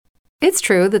It's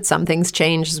true that some things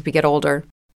change as we get older.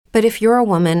 But if you're a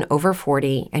woman over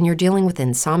 40 and you're dealing with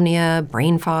insomnia,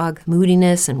 brain fog,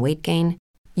 moodiness, and weight gain,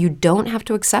 you don't have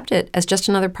to accept it as just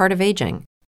another part of aging.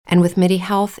 And with MIDI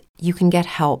Health, you can get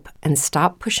help and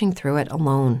stop pushing through it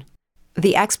alone.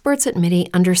 The experts at MIDI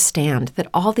understand that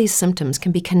all these symptoms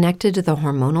can be connected to the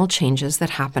hormonal changes that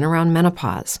happen around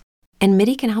menopause, and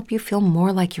MIDI can help you feel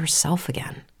more like yourself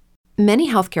again.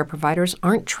 Many healthcare providers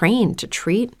aren't trained to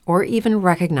treat or even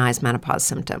recognize menopause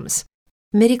symptoms.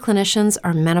 MIDI clinicians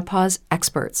are menopause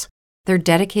experts. They're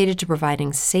dedicated to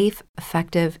providing safe,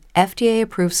 effective,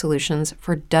 FDA-approved solutions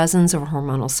for dozens of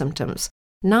hormonal symptoms,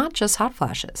 not just hot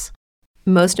flashes.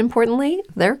 Most importantly,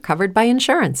 they're covered by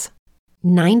insurance.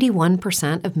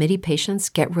 91% of MIDI patients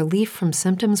get relief from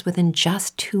symptoms within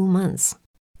just 2 months.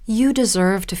 You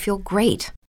deserve to feel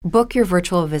great. Book your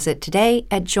virtual visit today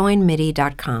at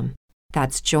joinmidi.com.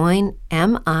 That's joinmidi.com.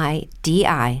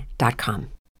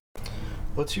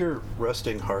 What's your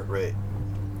resting heart rate?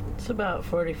 It's about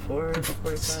 44,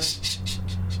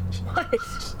 45. What?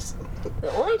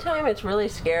 The only time it's really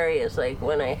scary is like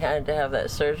when I had to have that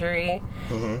surgery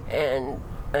and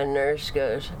a nurse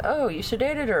goes, "Oh, you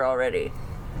sedated her already."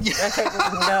 Yeah. I was like,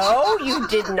 "No, you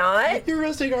did not." Your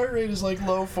resting heart rate is like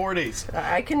low 40s.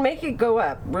 I can make it go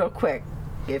up real quick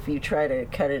if you try to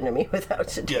cut into me without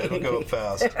sedating. Yeah, it'll go up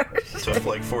fast. So it's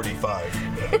like 45.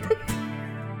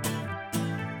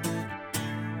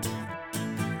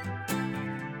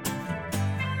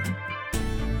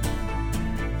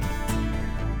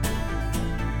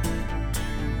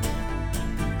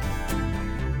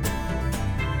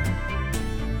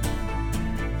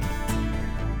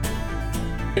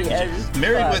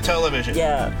 Married with Television.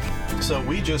 Yeah. So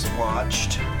we just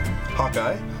watched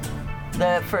Hawkeye.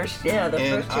 The first two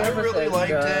episodes. I really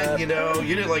liked it. You know,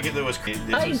 you didn't like it.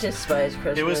 I despise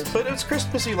Christmas. But it's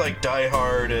Christmassy, like Die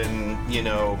Hard and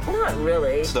Not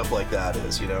really. stuff like that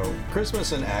is.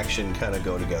 Christmas and action kind of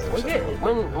go together.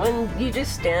 When you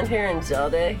just stand here and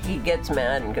Zelda, he gets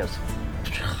mad and goes.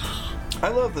 I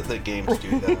love that the games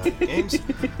do that.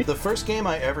 The first game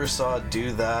I ever saw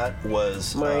do that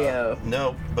was Mario.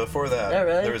 No, before that. Oh,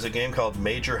 really? There was a game called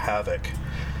Major Havoc.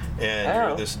 And you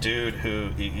were this dude who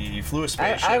he flew a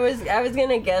spaceship. I was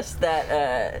gonna guess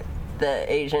that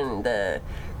the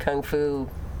Kung Fu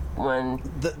one.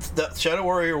 The Shadow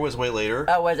Warrior was way later.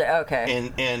 Oh, was it?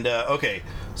 Okay. And okay,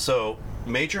 so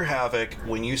Major Havoc,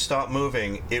 when you stop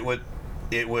moving, it was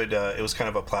kind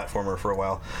of a platformer for a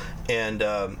while, and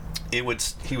he would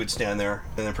stand there,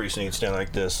 and then pretty soon he'd stand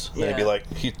like this. And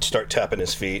he'd start tapping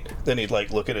his feet. Then he'd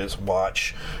look at his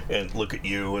watch and look at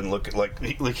you and look at like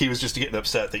he was just getting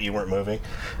upset that you weren't moving.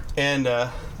 And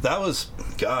that was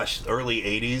early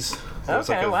 '80s. It was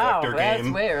like a vector game. That's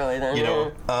way early then.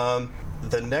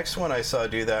 The next one I saw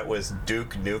do that was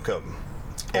Duke Nukem.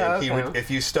 And he would,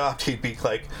 if you stopped, he'd be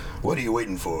like, "What are you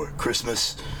waiting for?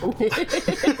 Christmas?" But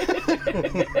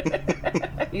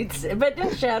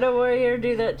didn't Shadow Warrior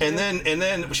do that too? And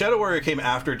then Shadow Warrior came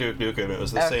after Duke Nukem. It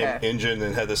was the same engine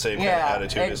and had the same kind of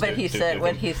attitude as Duke Nukem.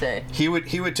 What'd he say? He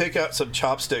would take out some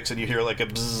chopsticks and you'd hear like a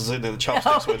bzzz, and then the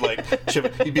chopsticks would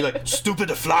chip. He'd be like,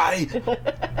 "Stupid, a fly!"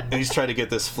 And he's trying to get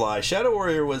this fly. Shadow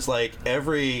Warrior was like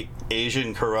every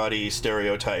Asian karate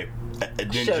stereotype.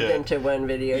 Ninja. Shoved into one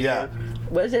video game. Yeah.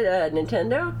 Was it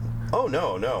Nintendo? Oh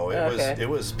no! It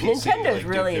was PC. Nintendo's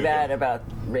really bad about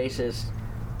races.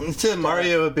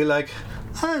 Mario would be like,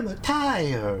 "I'm a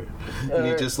tiger," and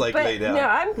he just lay down. No,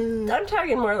 I'm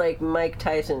talking more like Mike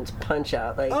Tyson's Punch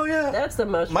Out. Oh yeah, that's the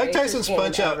most. Mike Tyson's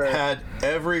Punch Out ever. had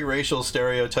every racial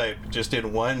stereotype just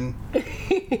in one.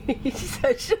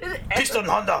 Piston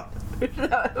Honda.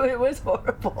 No, it was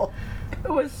horrible. It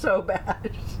was so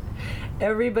bad.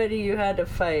 Everybody you had to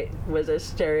fight was a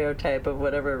stereotype of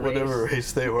whatever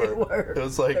race they were. It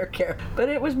was like, but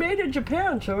it was made in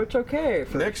Japan, so it's okay.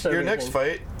 Your next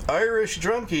fight, Irish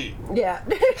Drunkie. Yeah,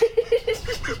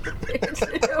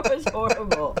 it was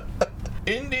horrible.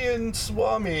 Indian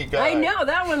Swami guy. I know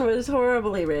that one was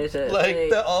horribly racist.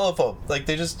 All of them.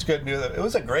 They just couldn't do that. It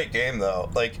was a great game though.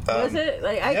 Was it?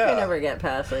 I could never get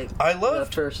past I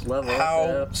loved the first level.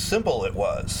 How simple it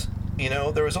was.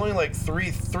 There was only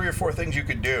three or four things you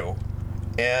could do,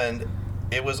 and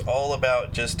it was all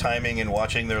about just timing and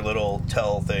watching their little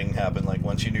tell thing happen.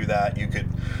 Once you knew that, you could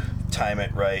time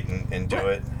it right and do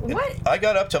it. What? I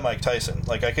got up to Mike Tyson.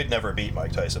 I could never beat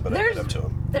Mike Tyson, but I got up to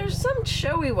him. There's some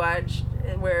show we watched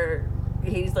where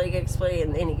he's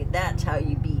explaining, and that's how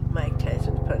you beat Mike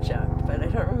Tyson's Punch Out. But I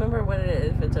don't remember what it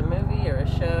is. If it's a movie or a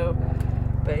show.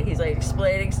 But he's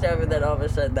explaining stuff, and then all of a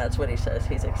sudden, that's what he says.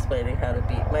 He's explaining how to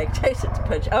beat Mike Tyson's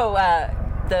punch.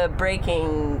 the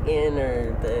Breaking In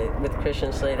with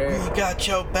Christian Slater. We got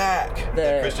your back.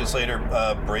 The Christian Slater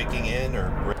Breaking In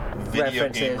or video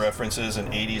game references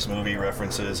and 80s movie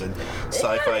references and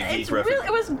sci-fi geek references.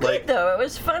 It was good though. It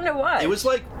was fun to watch. It was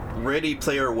like Ready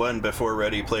Player One before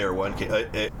Ready Player One came.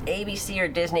 ABC or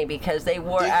Disney, because they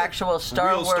wore actual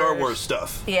Star Wars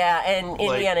stuff. Yeah, and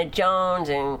Indiana Jones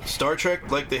and Star Trek.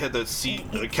 Like they had the seat,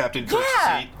 Captain Kirk's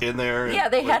seat in there. Yeah,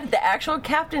 they had the actual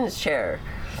captain's chair.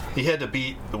 He had to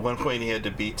beat at one point. He had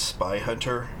to beat Spy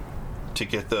Hunter to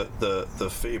get the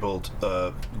fabled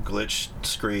glitch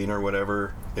screen or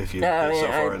whatever. If you get so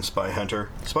far in Spy Hunter.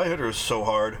 Spy Hunter is so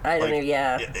hard. I don't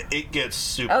know, It gets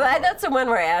super hard. That's the one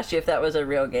where I asked you if that was a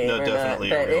real game or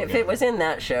definitely not. But a real if game. it was in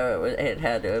that show, it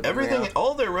had to have been everything. real.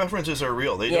 All their references are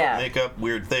real. They don't make up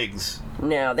weird things.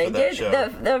 No, they did.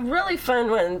 The really fun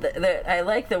one, I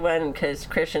like the one because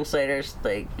Christian Slater's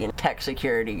like, tech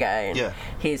security guy, and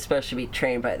he's supposed to be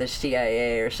trained by the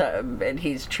CIA or something, and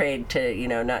he's trained to,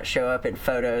 not show up in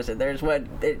photos. And there's one,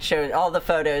 it shows all the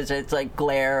photos, it's like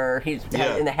glare, or he's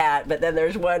in the hat, but then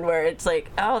there's one where it's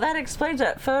like, oh, that explains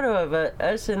that photo of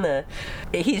us in the.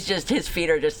 His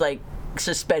feet are just like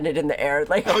suspended in the air,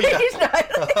 like he's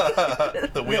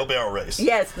not. The wheelbarrow race.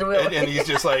 Yes, the wheelbarrow. And he's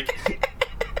just like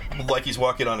he's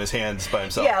walking on his hands by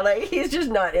himself. Yeah, like he's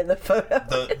just not in the photo.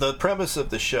 The premise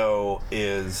of the show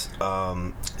is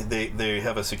they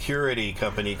have a security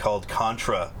company called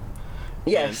Contra.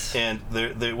 Yes. And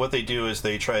they what they do is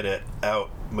they try to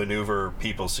outmaneuver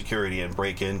people's security and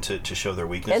break in to show their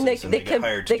weaknesses, and they get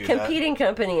hired to do that. The competing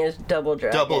company is Double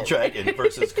Dragon. Double Dragon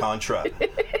versus Contra.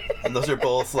 And those are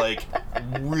both like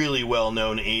really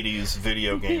well-known 80s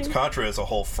video games. Contra is a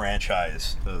whole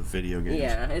franchise of video games.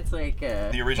 Yeah, it's like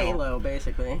the original Halo,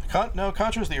 basically.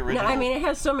 Contra's the original. No, I mean it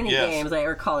has so many games, like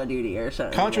or Call of Duty or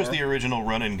something. Contra's the original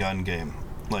run and gun game.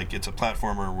 Like it's a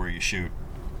platformer where you shoot.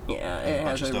 Yeah, it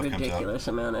has a ridiculous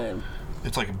amount of.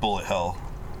 It's like a bullet hell.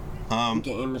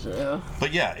 Games, though.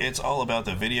 But yeah, it's all about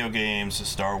the video games, the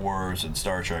Star Wars and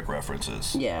Star Trek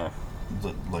references. Yeah.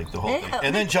 The whole thing.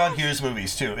 And then John Hughes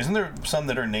movies, too. Isn't there some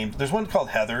that are named? There's one called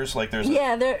Heathers. Like there's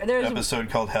there's an episode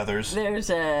called Heathers. There's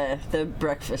the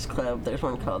Breakfast Club. There's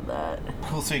one called that.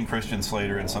 Cool seeing Christian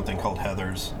Slater in something called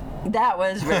Heathers. That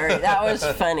was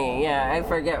funny. Yeah, I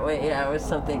forget what. Yeah, it was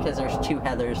something because there's two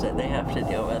Heathers that they have to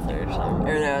deal with, or something.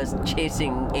 Or no, it was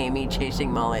chasing Amy,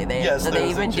 chasing Molly. They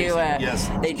even do a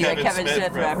Kevin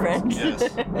Smith reference. Yes.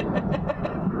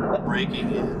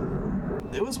 Breaking In.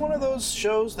 It was one of those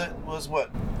shows that was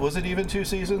was it even 2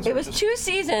 seasons? It was 2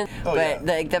 seasons, but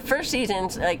the first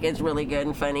season's is really good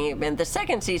and funny, and the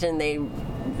second season they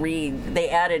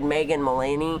added Megan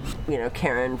Mullany,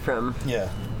 Karen from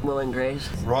Will and Grace.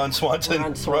 Ron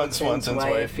Swanson's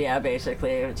wife. Yeah,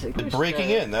 basically. It's Breaking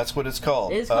In, that's what it's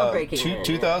called. It's called Breaking In.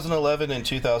 2011 and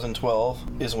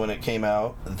 2012 is when it came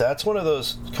out. That's one of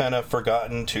those kind of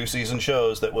forgotten 2-season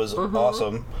shows that was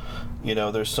awesome.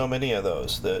 There's so many of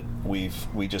those that we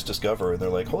just discover, and they're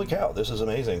like, holy cow, this is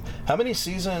amazing. How many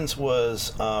seasons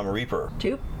was Reaper?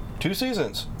 2. 2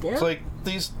 seasons. Yeah. It's like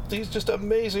these just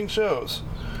amazing shows.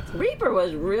 Reaper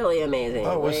was really amazing.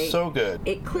 Oh, it was so good.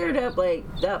 It cleared up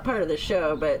that part of the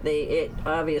show, but it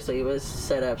obviously was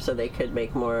set up so they could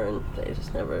make more, and they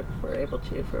just never were able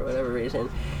to for whatever reason.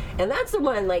 And that's the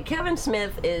one. Like Kevin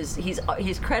Smith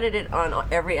he's credited on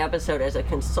every episode as a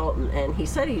consultant, and he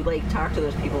said he talked to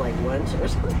those people once or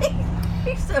something.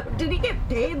 So did he get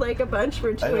paid a bunch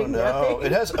for doing I don't know. nothing?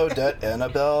 It has Odette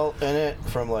Annabelle in it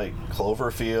from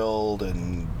Cloverfield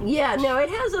and it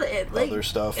has other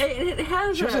stuff. It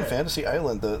has. She was in Fantasy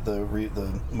Island,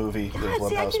 the movie. God, I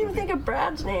can't even think of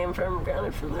Brad's name from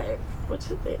Grounded for Life. What's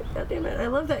his name? God damn it! I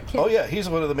love that kid. Oh yeah, he's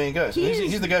one of the main guys.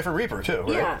 He's the guy from Reaper too,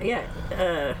 right?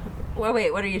 Yeah. Well,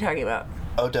 wait. What are you talking about?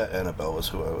 Odette Annabelle was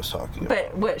who I was talking about.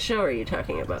 But what show are you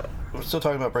talking about? We're still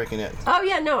talking about Breaking In. Oh,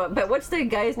 yeah, no, but what's the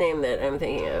guy's name that I'm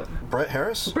thinking of? Brett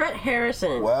Harris? Brett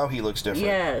Harrison. Wow, he looks different.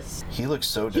 Yes. He looks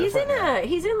so different.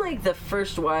 He's in the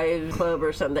First Wives Club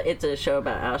or something. It's a show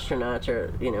about astronauts,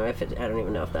 or, I don't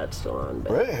even know if that's still on. But.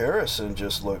 Brett Harrison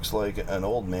just looks like an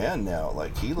old man now.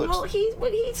 He looks... Well,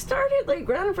 he started,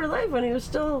 Grounded for Life when he was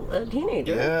still a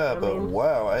teenager. Yeah,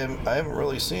 wow, I haven't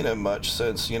really seen him much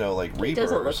since, Reaper or something. He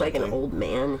doesn't look like an old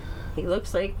man. He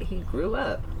looks like he grew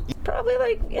up. Probably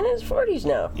in his 40s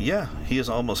now. Yeah, he is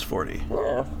almost 40.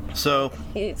 Yeah. So...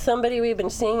 He's somebody we've been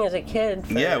seeing as a kid.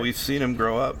 Yeah, we've seen him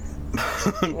grow up.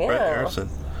 Brett Harrison.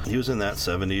 He was in that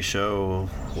 70s show,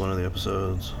 one of the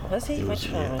episodes. Was he? Which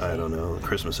one? I don't know. The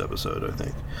Christmas episode, I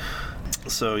think.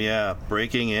 So yeah,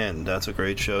 Breaking In. That's a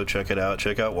great show. Check it out.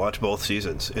 Watch both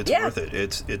seasons. It's worth it.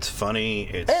 It's funny.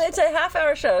 And it's a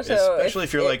half-hour show, so especially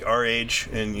if you're like our age,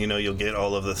 and you'll get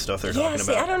all of the stuff they're talking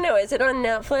about. I don't know. Is it on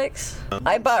Netflix?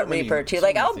 I bought Reaper too.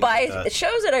 Like, I'll buy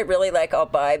shows that I really like. I'll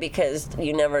buy because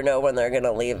you never know when they're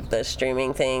gonna leave the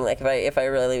streaming thing. Like if I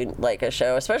really like a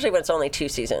show, especially when it's only 2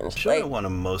 seasons. The show I want to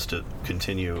most to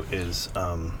continue is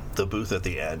The Booth at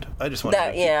the End. I just want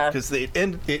because it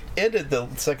ended the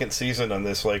second season on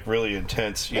this like really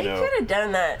intense. They could have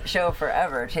done that show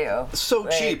forever too. So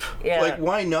cheap. Yeah. Like,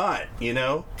 why not?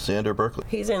 Xander Berkeley.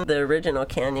 He's in the original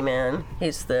Candyman.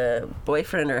 He's the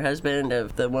boyfriend or husband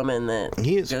of the woman that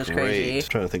goes crazy. I'm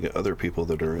trying to think of other people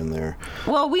that are in there.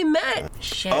 Well, we met.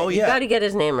 Shit. Oh yeah. You got to get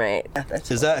his name right.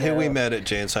 Is that who we met at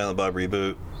Jay and Silent Bob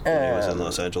Reboot when he was in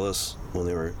Los Angeles when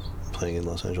they were playing in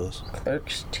Los Angeles?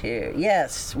 Clerks 2.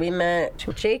 Yes, we met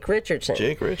Jake Richardson.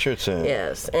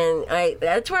 Yes, and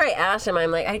that's where I asked him, I'm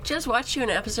like, I just watched you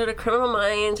in an episode of Criminal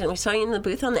Minds, and we saw you in the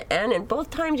booth on the end, and both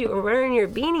times you were wearing your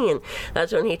beanie, and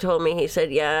that's when he told me, he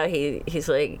said, yeah, he's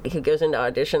like, he goes into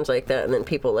auditions like that, and then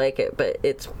people like it, but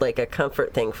it's like a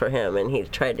comfort thing for him, and he's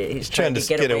trying to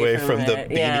get away from the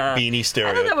beanie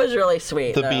stereotype. I thought that was really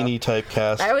sweet. The beanie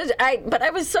typecast. But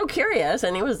I was so curious,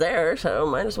 and he was there, so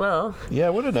might as well. Yeah,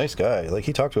 what a nice guy. Like,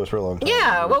 he talked to us for a long time.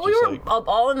 Yeah, well, we were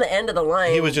all in the end of the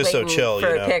line. He was just so chill,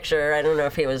 for a picture. I don't know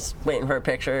if he was waiting for a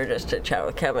picture just to chat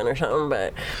with Kevin or something,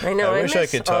 but I know I wish I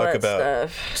could talk about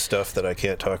stuff that I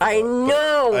can't talk about. I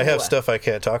know. I have stuff I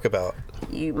can't talk about.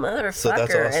 You motherfucker. So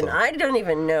that's awesome. And I don't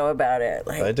even know about it.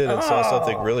 Like, I did and saw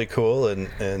something really cool and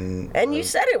you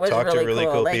said it was talked really to really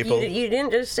cool like, people. You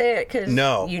didn't just say it because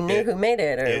you knew who made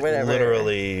it or whatever. It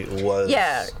literally was.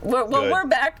 Yeah. Well,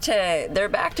 they're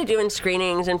back to doing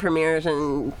screenings and premieres,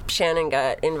 and Shannon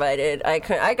got invited. I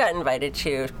got invited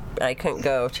too. I couldn't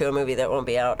go to a movie that won't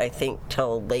be out, I think,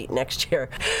 till late next year.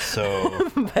 So,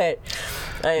 but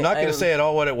I'm not going to say at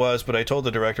all what it was, but I told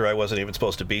the director I wasn't even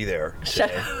supposed to be there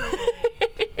today.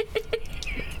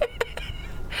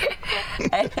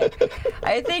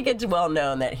 I think it's well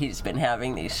known that he's been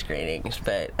having these screenings,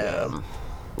 but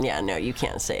yeah, no, you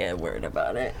can't say a word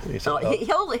about it.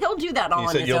 He'll do that all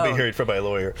on his own. He said you'll be heard from my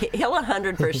lawyer. He'll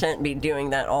 100% be doing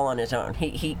that all on his own.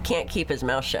 He can't keep his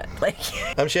mouth shut.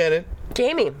 I'm Shannon.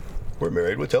 Jamie. We're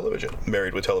Married with Television.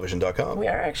 MarriedWithTelevision.com. We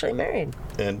are actually married.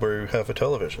 And we have a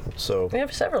television. So we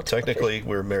have several technically,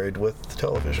 we're married with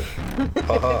television.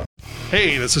 Ha-ha.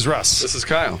 Hey, this is Russ. This is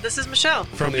Kyle. This is Michelle.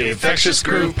 From the Infectious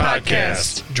Groove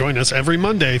Podcast. Join us every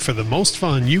Monday for the most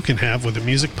fun you can have with a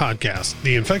music podcast.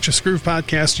 The Infectious Groove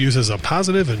Podcast uses a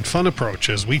positive and fun approach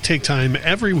as we take time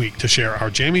every week to share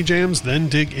our jammy jams, then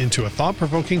dig into a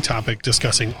thought-provoking topic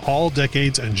discussing all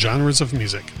decades and genres of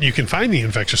music. You can find the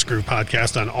Infectious Groove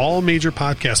Podcast on all major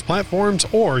podcast platforms,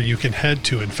 or you can head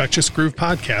to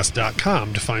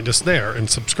infectiousgroovepodcast.com to find us there and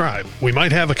subscribe. We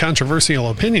might have a controversial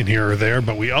opinion here or there,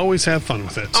 but we always have fun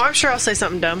with it. Oh, I'm sure I'll say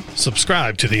something dumb.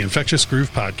 Subscribe to the Infectious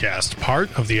Groove Podcast,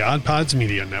 part of the Odd Pods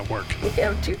Media Network. We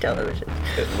have 2 televisions.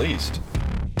 At least.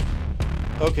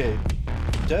 Okay,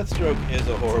 Deathstroke is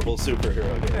a horrible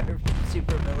superhero name.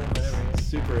 Super villain, whatever it is.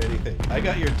 Super anything. I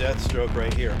got your Deathstroke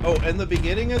right here. Oh, and the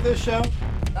beginning of this show?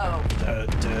 Oh.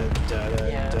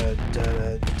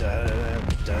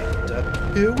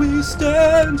 Here we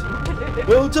stand,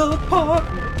 worlds apart,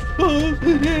 pulling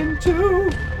into.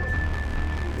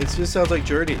 It just sounds like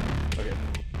Journey. Okay.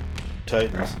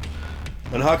 Titans.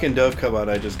 When Hawk and Dove come on,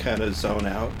 I just kind of zone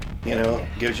out.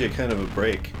 Gives you kind of a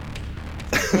break.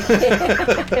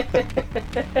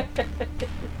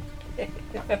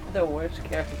 The worst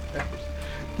characters.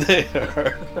 They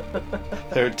are.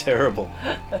 They're terrible.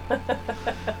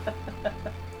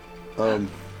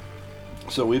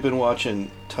 So we've been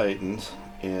watching Titans,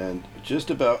 and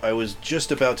I was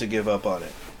just about to give up on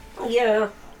it. Yeah.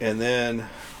 And then,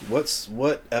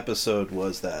 what episode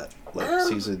was that? Like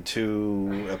season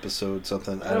 2, episode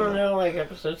something? I don't know, like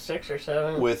episode 6 or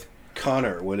 7. With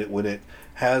Connor, when it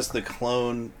has the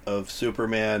clone of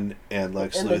Superman and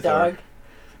Lex Luthor. The dog.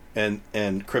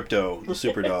 And Crypto, the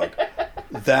super dog.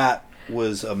 That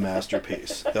was a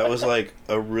masterpiece. That was like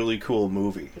a really cool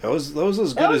movie. That was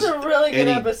as good as a really good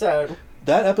episode.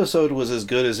 That episode was as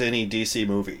good as any DC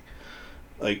movie.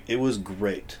 Like, it was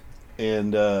great.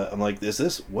 And I'm like,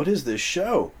 what is this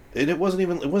show? And it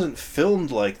wasn't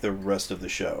filmed like the rest of the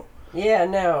show. Yeah,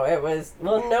 no, it was,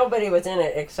 nobody was in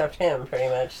it except him, pretty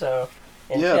much, so,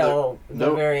 until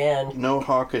the very end. No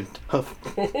Hawk and Dove.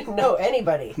 No,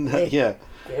 anybody. Yeah.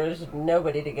 There's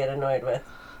nobody to get annoyed with.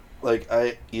 Like,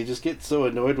 you just get so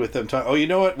annoyed with them talking. Oh, you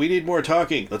know what? We need more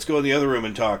talking. Let's go in the other room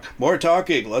and talk. More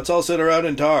talking. Let's all sit around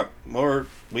and talk.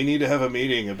 We need to have a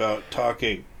meeting about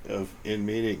talking. in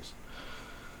meetings.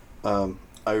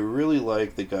 I really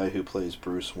like the guy who plays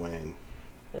Bruce Wayne.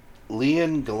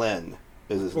 Ian Glenn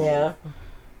is his name. Yeah.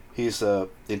 He's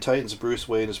in Titans. Bruce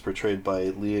Wayne is portrayed by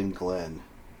Ian Glenn.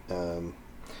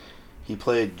 He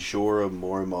played Jorah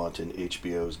Mormont in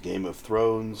HBO's Game of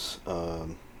Thrones. I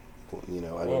don't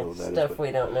know what that stuff is.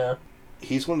 we don't know.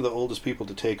 He's one of the oldest people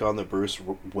to take on the Bruce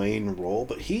Wayne role,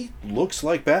 but he looks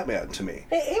like Batman to me.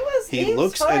 He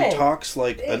looks fine. and talks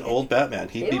like an old Batman.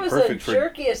 He'd be perfect for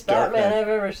It was the jerkiest Batman I've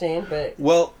ever seen, but...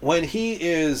 Well, when he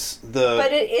is the...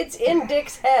 But it's in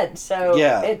Dick's head, so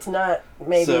it's not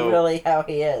really how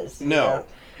he is. No.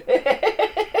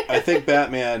 I think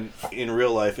Batman in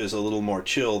real life is a little more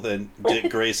chill than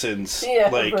Dick Grayson's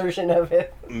version of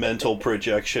it. Mental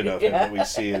projection of him that we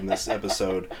see in this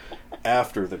episode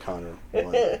after the Connor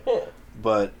one.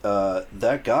 But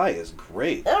that guy is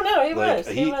great. Oh no, he was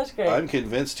great. I'm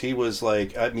convinced he was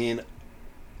like, I mean,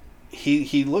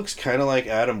 he looks kind of like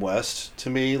Adam West to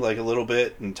me, like a little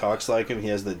bit, and talks like him. He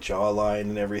has the jawline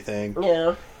and everything.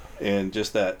 Yeah. And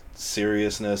just that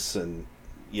seriousness, and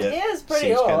yet he is pretty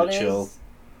seems old. kind of chill.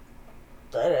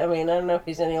 I mean, I don't know if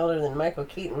he's any older than Michael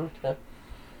Keaton. So.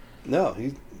 No,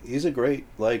 he's a great,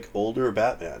 like, older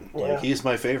Batman. Yeah. Like, he's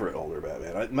my favorite older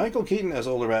Batman. Michael Keaton as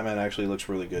older Batman actually looks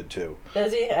really good, too.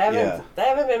 Does he? I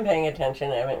haven't been paying attention.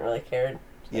 I haven't really cared.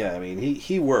 So. Yeah, I mean,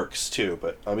 he works, too.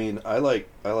 But, I mean, I like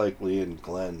Ian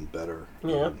Glenn better.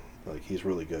 Yeah. Like, he's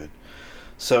really good.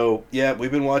 So, yeah,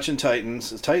 we've been watching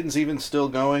Titans. Is Titans even still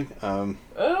going?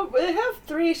 They have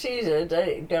 3 seasons.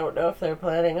 I don't know if they're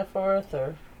planning a 4th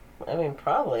or... I mean,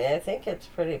 probably. I think it's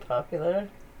pretty popular.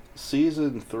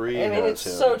 Season 3 I mean, it's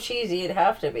so cheesy, it'd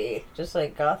have to be. Just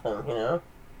like Gotham, you know?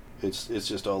 It's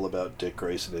just all about Dick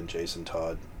Grayson and Jason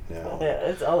Todd now. Yeah,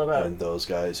 it's all about... And those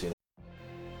guys, you know.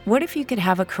 What if you could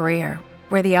have a career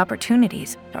where the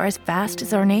opportunities are as vast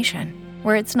as our nation,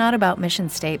 where it's not about mission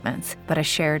statements, but a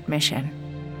shared mission?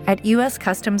 At U.S.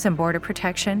 Customs and Border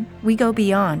Protection, we go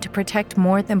beyond to protect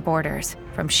more than borders,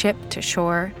 from ship to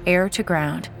shore, air to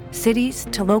ground. Cities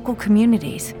to local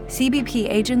communities, CBP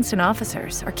agents and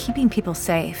officers are keeping people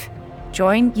safe.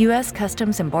 Join U.S.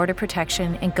 Customs and Border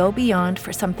Protection and go beyond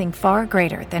for something far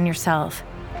greater than yourself.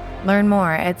 Learn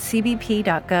more at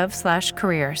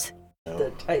cbp.gov/careers.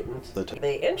 The Titans.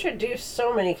 They introduce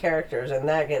so many characters, and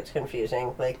that gets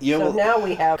confusing. So now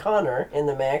we have Connor in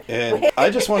the mix. And I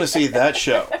just want to see that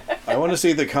show. I want to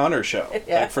see the Connor show.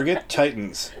 Yeah. Like, forget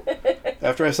Titans.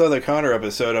 After I saw the Connor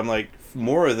episode, I'm like,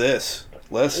 more of this.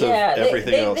 Less of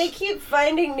everything else. They keep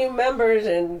finding new members,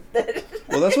 and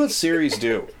well, that's what series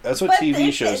do. That's what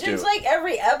TV shows do. It's like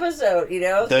every episode, you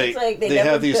know. It's like they never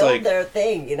have these build their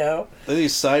thing, you know. They have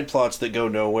these side plots that go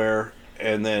nowhere,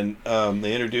 and then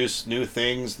they introduce new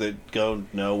things that go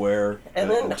nowhere. And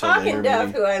then Hawk and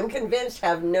Dove, who I'm convinced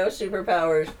have no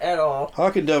superpowers at all.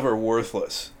 Hawk and Dove are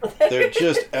worthless. They're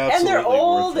just absolutely and they're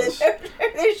old, worthless. and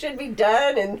they should be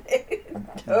done, and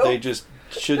they just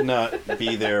should not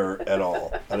be there at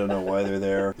all. I don't know why they're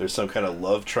there. There's some kind of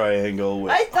love triangle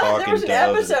with Hawk and Dove. I thought there was an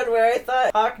episode where I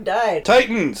thought Hawk died.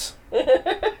 Titans!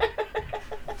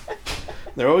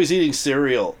 They're always eating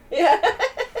cereal. Yeah.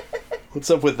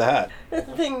 What's up with that? The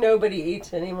thing nobody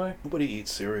eats anymore. Nobody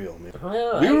eats cereal, man.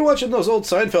 Well, we were watching those old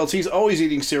Seinfelds. He's always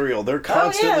eating cereal. They're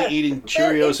constantly eating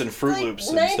Cheerios and Fruit Loops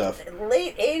and stuff.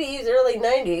 Late 80s, early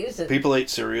 90s. People ate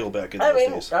cereal back in those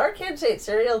days. Our kids ate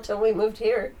cereal till we moved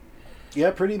here.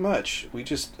 Yeah, pretty much. We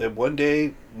just, one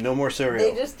day, no more cereal.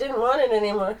 They just didn't want it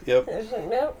anymore. Yep. They're just like,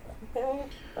 no,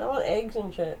 I want eggs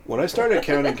and shit. When I started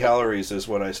counting calories is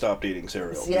when I stopped eating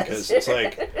cereal. Yes. Because it's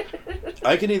like,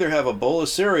 I can either have a bowl of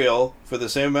cereal for the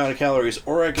same amount of calories,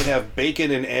 or I can have bacon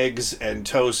and eggs and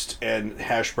toast and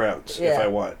hash browns if I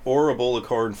want. Or a bowl of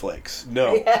cornflakes.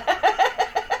 No. Yeah.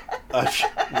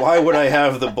 Why would I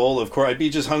have the bowl of corn? I'd be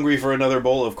just hungry for another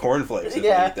bowl of cornflakes if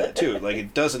I eat that too. Like,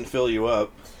 it doesn't fill you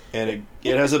up. And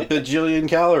it has a bajillion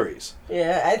calories.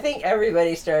 Yeah, I think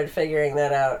everybody started figuring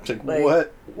that out. It's like,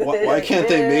 what? Why can't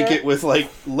they make it with, like,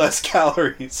 less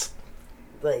calories?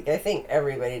 Like, I think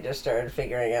everybody just started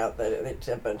figuring out that it's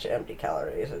a bunch of empty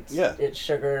calories. It's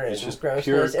sugar and just grossness.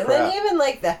 pure And crap. then even,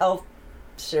 like, the health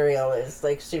cereal is,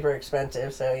 like, super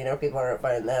expensive, so, you know, people aren't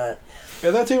buying that.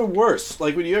 Yeah, that's even worse.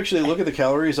 Like, when you actually look at the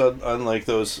calories on like,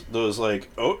 those like,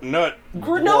 oat nut.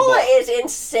 Granola is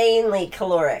insanely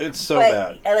caloric. It's so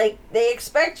bad. Like, they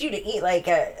expect you to eat, like,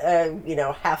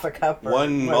 half a cup or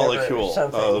one molecule or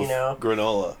something, of you know.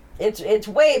 granola. It's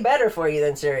way better for you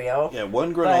than cereal. Yeah,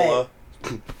 one granola,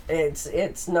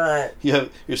 It's not. Yeah,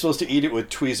 you're supposed to eat it with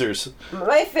tweezers.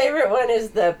 My favorite one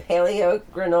is the paleo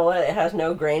granola. It has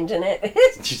no grains in it.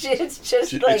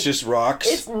 It's just rocks.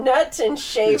 It's nuts and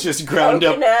shaped. It's just ground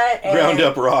up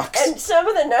rocks. And some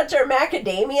of the nuts are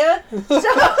macadamia. So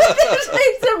it's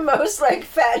like the most like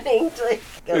fattening. Like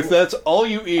if that's all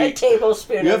you eat, a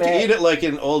tablespoon. You have to eat it like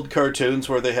in old cartoons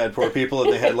where they had poor people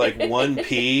and they had like one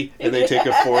pea and they take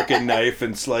a fork and knife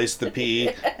and slice the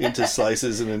pea into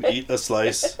slices and then eat a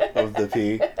slice of the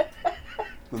pea.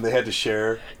 And they had to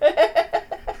share.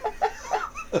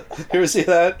 You ever see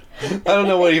that? I don't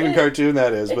know what even cartoon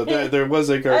that is, but there was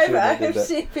a cartoon that did that. I've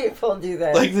seen people do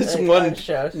that. Like this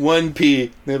one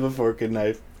pea, they have a fork and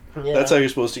knife. Yeah. That's how you're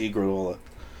supposed to eat granola.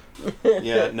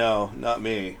 Yeah, no, not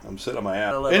me. I'm sitting on my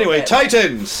ass. Anyway,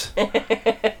 Titans!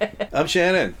 I'm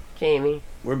Shannon. Jamie.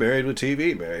 We're married with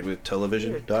TV, married with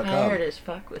television.com. We're tired as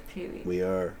fuck with TV. We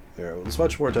are. Let's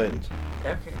watch more Titans.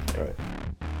 Okay. All right.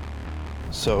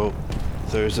 So,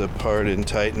 there's a part in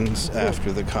Titans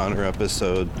after the Connor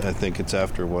episode, I think it's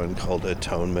after one called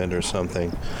Atonement or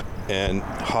something, and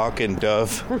Hawk and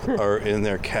Dove are in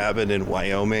their cabin in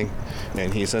Wyoming,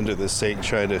 and he's under the sink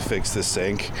trying to fix the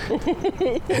sink.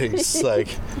 And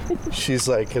she's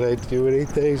like, can I do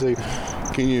anything? He's like,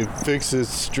 can you fix this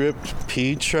stripped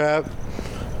pea trap?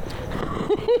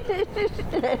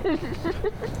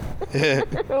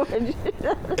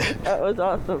 That was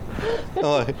awesome.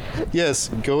 Yes,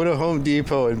 go to Home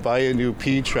Depot and buy a new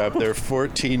pea trap. They're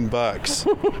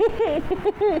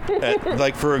 $14.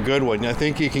 Like for a good one. I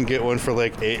think you can get one for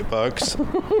like $8.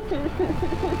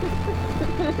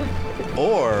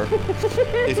 Or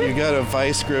if you got a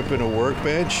vice grip and a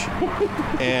workbench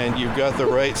and you've got the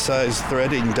right size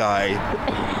threading die,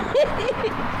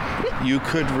 you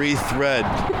could rethread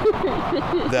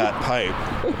that pipe.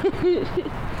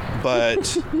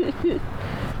 But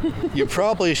you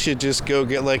probably should just go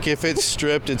get, like, if it's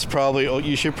stripped,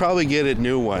 you should probably get a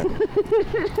new one.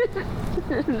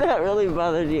 That really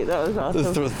bothered you. That was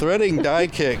awesome. The threading die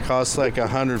kit costs like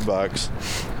 $100.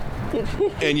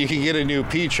 And you can get a new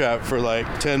pea trap for like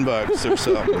 $10 or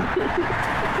something.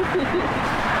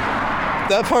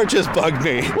 That part just bugged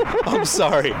me. I'm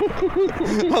sorry.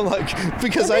 I'm like,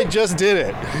 because I just did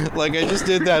it. Like, I just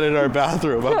did that in our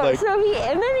bathroom. And then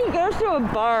he goes to a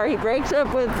bar. He breaks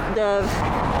up with Dove,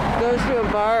 goes to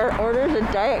a bar, orders a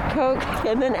Diet Coke,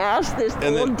 and then asks this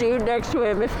old dude next to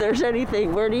him if there's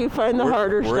anything. Where do you find the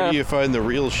harder stuff? Where do you find the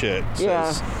real shit?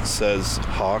 Says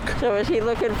Hawk. So is he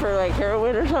looking for like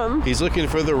heroin or something? He's looking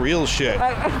for the real shit.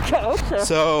 I hope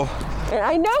so. And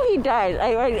I know he died.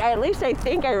 At least I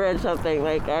think I read something.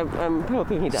 Like, I'm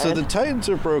hoping he died. So the Titans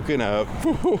are broken up.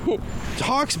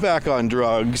 Hawk's back on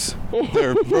drugs.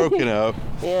 They're broken up.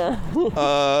 Yeah.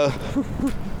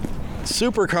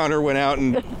 Super Connor went out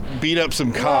and beat up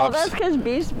some cops. Well, that's because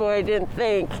Beast Boy didn't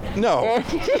think. No. And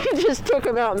he just took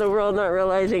him out in the world not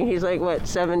realizing he's like,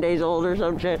 7 days old or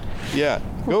some shit. Yeah.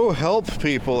 Go help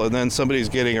people, and then somebody's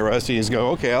getting arrested. He's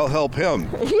going, okay, I'll help him.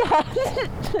 Yeah.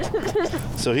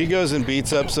 So he goes and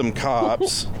beats up some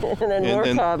cops. And then more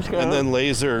cops go. And then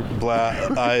laser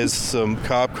eyes some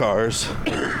cop cars.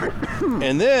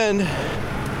 And then...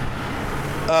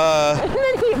 and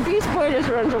then Beast Boy just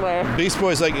runs away. Beast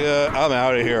Boy's like, I'm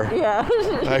out of here. Yeah.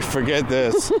 I forget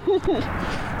this.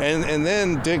 And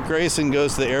then Dick Grayson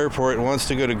goes to the airport and wants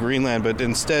to go to Greenland, but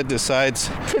instead decides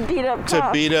to beat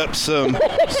up some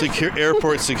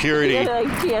airport security. Yeah,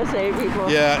 like TSA people.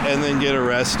 Yeah, and then get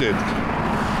arrested.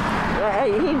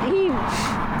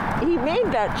 He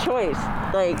made that choice,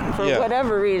 like, for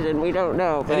whatever reason, we don't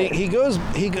know. But and he goes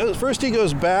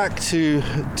back to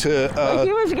like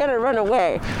he was gonna run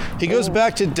away. He goes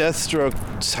back to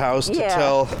Deathstroke's house to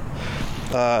tell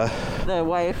the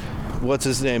wife, what's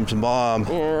his name's mom,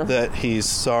 that he's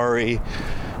sorry.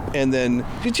 And then,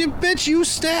 you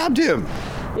stabbed him.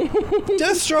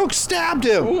 Deathstroke stabbed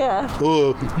him. Yeah.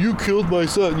 Oh, you killed my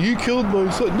son. You killed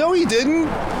my son. No, he didn't.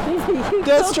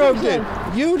 Deathstroke did.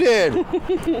 You did.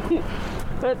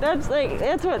 But that's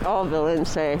what all villains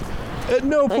say. At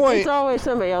no point. It's always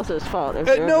somebody else's fault.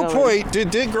 At no point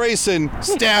did Dick Grayson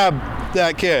stab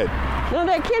that kid. No,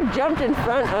 that kid jumped in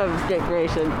front of Dick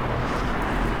Grayson.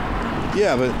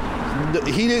 Yeah, but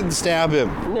he didn't stab him.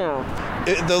 No.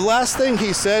 The last thing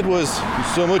he said was,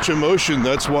 so much emotion,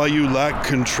 that's why you lack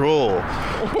control.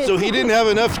 So he didn't have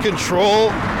enough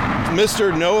control.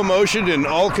 Mr. No Emotion and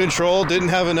all control didn't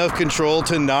have enough control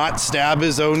to not stab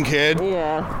his own kid.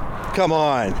 Yeah. Come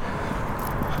on.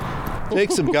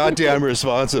 Take some goddamn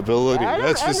responsibility. I don't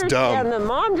That's just understand. dumb. The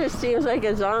mom just seems like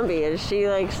a zombie. Is she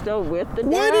like still with the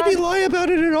dad? Why did he lie about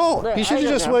it at all? He should I have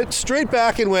don't just know. went straight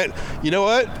back and went, you know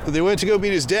what? They went to go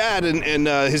meet his dad, and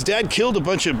his dad killed a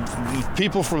bunch of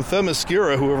people from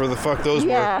Themyscira, whoever the fuck those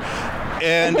Yeah. were.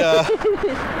 And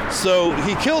so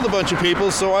he killed a bunch of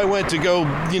people, so I went to go,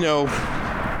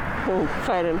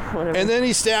 Fight him, whatever. and then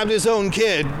he stabbed his own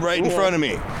kid right in front of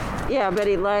me. Yeah, but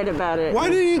he lied about it. Why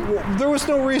did he? There was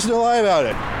no reason to lie about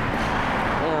it.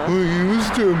 Yeah. We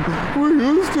used him. We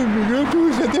got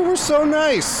to his. They were so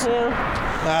nice.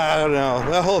 Yeah. I don't know.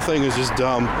 That whole thing is just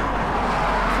dumb.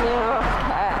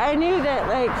 I knew that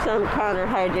like some Connor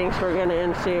hijinks were going to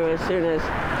ensue as soon as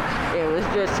it was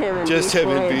just him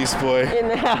and Beast Boy in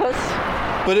the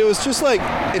house. But it was just like,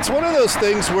 it's one of those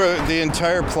things where the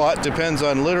entire plot depends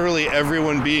on literally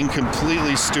everyone being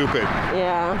completely stupid.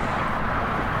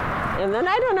 Yeah. And then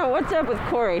I don't know what's up with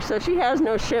Corey. So she has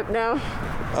no ship now.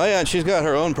 Oh yeah, and she's got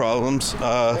her own problems.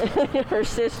 Her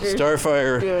sister's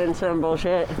Starfire doing some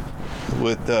bullshit.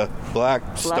 with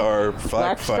Blackfire.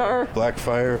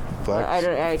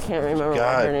 I can't remember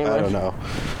God, what her name was. I don't know.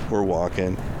 We're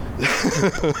walking.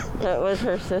 That was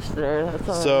her sister. That's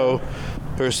all. So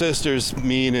her sister's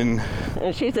mean and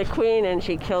she's a queen, and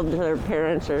she killed her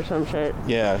parents or some shit.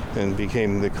 yeah, and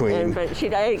became the queen. But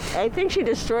I think she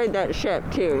destroyed that ship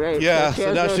too, right? Yeah, she so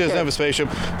has now no she doesn't ship. have a spaceship,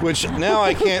 which now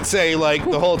I can't say, like,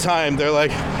 the whole time. They're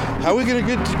like, how are we going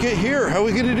to get here? How are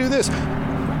we going to do this?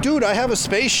 Dude, I have a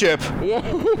spaceship. Yeah.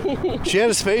 She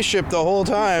had a spaceship the whole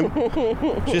time.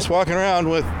 Just walking around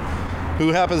with who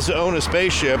happens to own a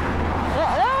spaceship.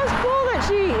 That was cool that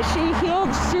she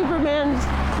healed Superman's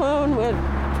clone with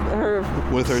her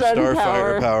sun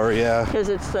Starfire power, yeah. Because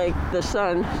it's like the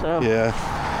sun, so Yeah.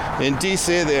 In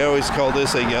DC, they always call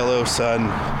this a yellow sun.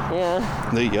 yeah.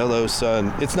 The yellow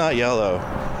sun. It's not yellow.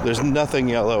 There's nothing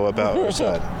yellow about our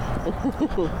sun.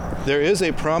 There is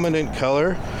a prominent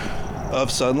color of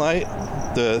sunlight.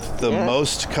 The Yeah.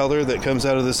 most color that comes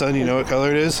out of the sun, you know what color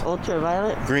it is?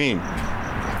 Ultraviolet. Green.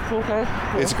 Okay.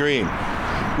 It's green.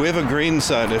 We have a green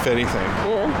sun, if anything.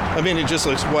 Yeah. I mean, it just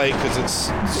looks white because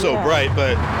it's so Yeah. bright,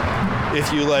 but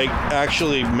if you like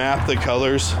actually map the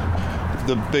colors,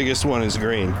 the biggest one is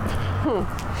green.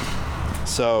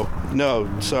 So, no,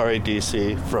 sorry,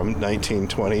 DC from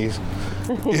 1920s.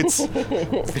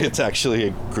 It's actually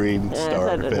a green Yeah, star.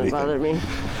 that if doesn't anything. bother me.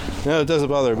 No, it doesn't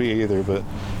bother me either, but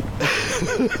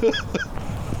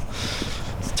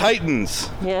Titans.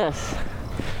 Yes.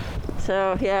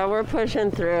 So yeah, we're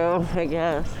pushing through, I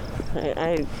guess.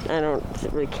 I don't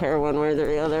really care one way or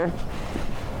the other.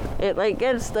 It like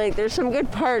gets like there's some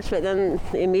good parts, but then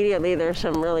immediately there's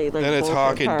some really like. And it's bullshit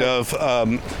Hawk and parts.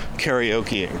 Dove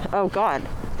karaokeing. Oh God.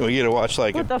 Well, you get to watch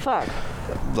like What the fuck?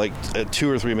 2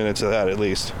 or 3 minutes of that at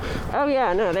least. Oh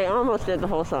yeah, no, they almost did the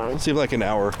whole song. Seemed like an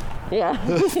hour. Yeah.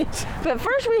 But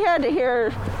first we had to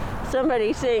hear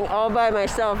somebody sing All By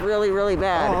Myself really, really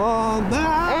bad.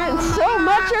 And so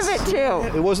much of it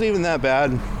too. It wasn't even that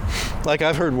bad. Like,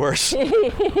 I've heard worse.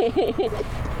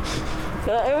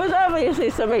 It was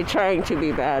obviously somebody trying to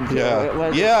be bad too. It Yeah.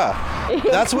 wasn't. Yeah.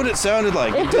 That's what it sounded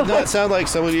like. It did not sound like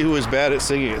somebody who was bad at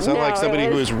singing. It sounded No, like somebody it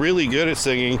who was- was really good at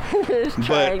singing, was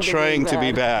but trying to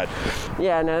be bad.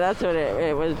 Yeah, no, that's what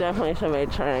it was. Definitely somebody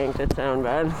trying to sound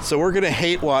bad. So we're going to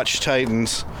hate watch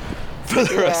Titans for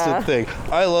the rest of the thing.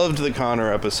 I loved the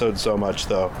Connor episode so much,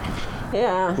 though.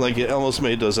 Yeah. Like, it almost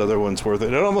made those other ones worth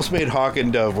it. It almost made Hawk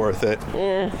and Dove worth it.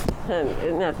 Yeah.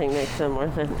 And nothing makes them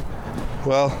worth it.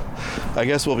 Well, I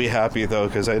guess we'll be happy, though,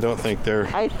 because I don't think they're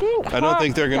I don't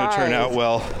think they're going to turn out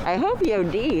well. I hope he ODs.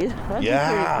 That'd be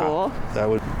pretty cool. That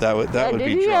would Did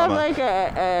be he drama. have like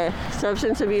a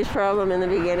substance abuse problem in the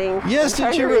beginning? Yes, I'm did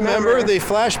trying you to remember? They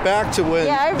flash back to when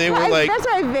they were like that's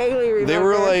what I vaguely remember. they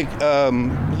were like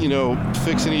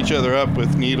fixing each other up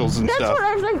with needles and That's stuff. what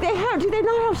I was like. Do they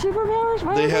not have superpowers?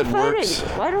 Why They are had fighting? works.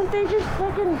 Why don't they just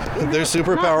fucking Their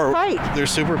superpower not fight? their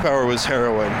superpower was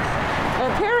heroin.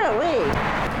 Apparently.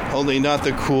 Only not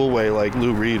the cool way like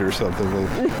Lou Reed or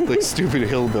something. Like stupid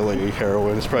hillbilly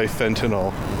heroin. It's probably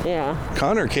fentanyl. Yeah.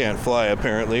 Connor can't fly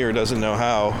apparently, or doesn't know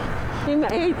how. He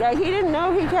didn't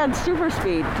know he had super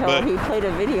speed till But- he played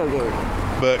a video game.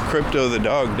 But Crypto the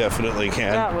dog definitely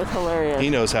can. That was hilarious. He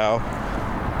knows how.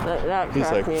 That He's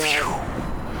cracked like, me up.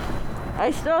 I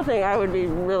still think I would be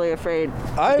really afraid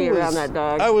to be around that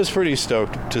dog. I was pretty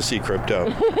stoked to see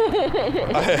Crypto.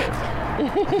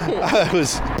 I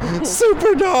was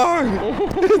Super Dog.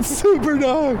 It's Super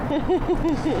Dog.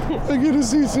 I get to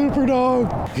see Super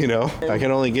Dog. You know, I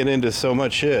can only get into so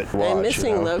much shit. I'm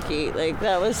missing Loki. Like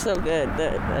that was so good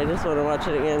that I just want to watch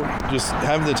it again. Just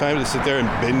having the time to sit there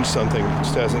and binge something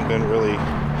just hasn't been really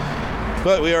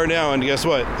But we are now, and guess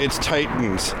what? It's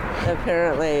Titans.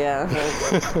 Apparently, yeah.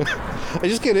 I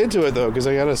just get into it, though, because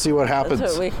I got to see what happens.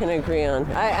 That's what we can agree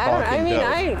on.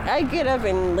 I get up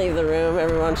and leave the room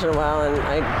every once in a while, and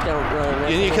I don't really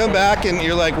miss And you come anything. back, and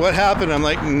you're like, what happened? I'm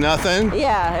like, nothing.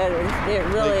 Yeah, it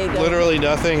really Like, does. literally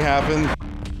nothing happened.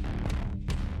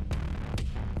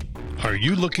 Are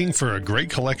you looking for a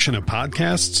great collection of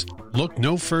podcasts? Look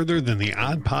no further than the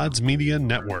Odd Pods Media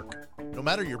Network. No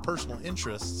matter your personal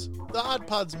interests, the Odd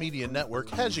Pods Media Network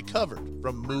has you covered.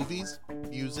 From movies,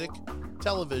 music,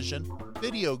 television,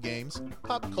 video games,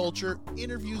 pop culture,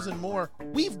 interviews, and more,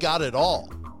 we've got it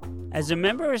all. As a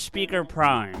member of Speaker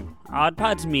Prime, Odd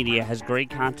Pods Media has great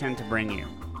content to bring you.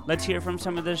 Let's hear from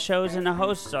some of the shows and the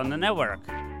hosts on the network.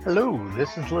 Hello,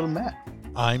 this is Little Matt.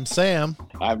 I'm Sam.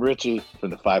 I'm Richie from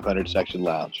the 500 Section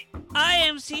Lounge. I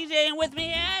am CJ, and with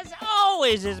me, as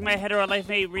always, is my hetero life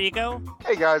mate Rico.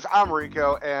 Hey guys, I'm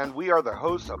Rico, and we are the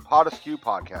hosts of Podeskew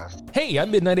Podcast. Hey,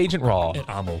 I'm Midnight Agent Raw. And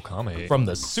I'm Okame from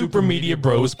the Super Media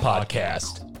Bros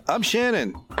Podcast. I'm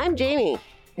Shannon, I'm Jamie.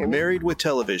 married with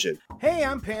television. Hey,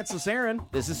 I'm Pantsless Aaron.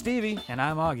 This is Stevie. And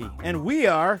I'm Augie. And we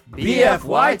are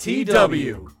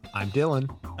BFYTW. I'm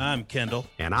Dylan. I'm Kendall.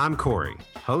 And I'm Corey,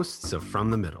 hosts of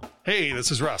From the Middle. Hey, this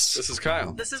is Russ. This is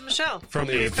Kyle. This is Michelle. From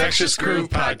the Infectious Groove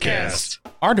Podcast.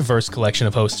 Our diverse collection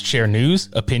of hosts share news,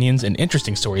 opinions, and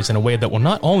interesting stories in a way that will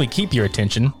not only keep your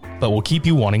attention, but will keep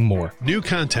you wanting more. New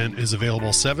content is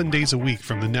available 7 days a week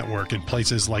from the network in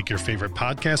places like your favorite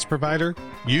podcast provider,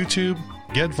 YouTube,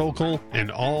 Get Vocal, and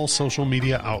all social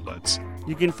media outlets.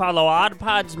 You can follow Odd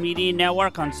Pods Media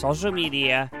Network on social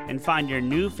media and find your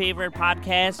new favorite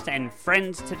podcast and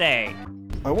friends today.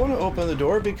 I want to open the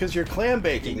door because you're clam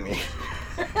baking me.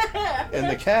 And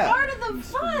the cat. Part of the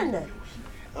fun.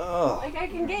 Oh. Like I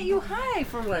can get you high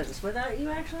for once without you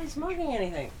actually smoking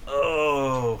anything.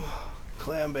 Oh.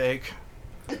 Clam bake.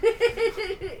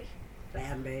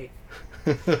 Clam bake.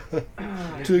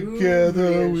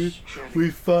 Together we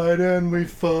fight and we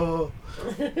fall.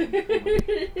 That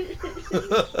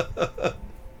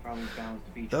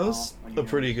was a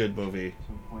pretty good movie.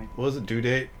 What was it, Due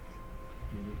Date?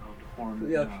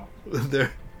 Yeah.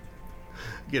 There.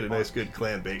 Get a nice good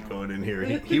clam bake going in here.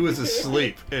 He was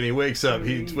asleep and he wakes up.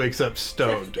 He wakes up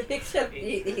stoned. Except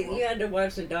you had to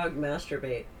watch the dog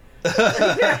masturbate.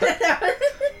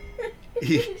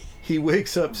 He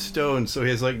wakes up stoned, so he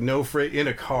has like no frame in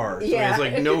a car. So he has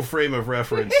like no frame of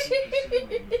reference.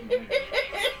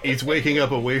 He's waking up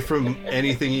away from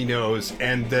anything he knows,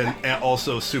 and then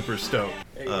also super stoned.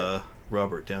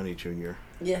 Robert Downey Jr.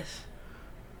 Yes.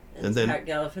 And then Zach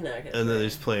Galifianakis. And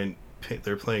then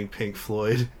they're playing Pink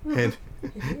Floyd, and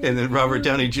then Robert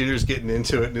Downey Jr. is getting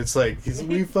into it, and it's like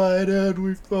we fight and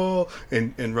we fall,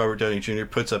 and Robert Downey Jr.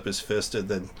 puts up his fist, and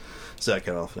then Zach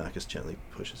Galifianakis gently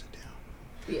pushes it down.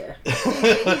 Yeah,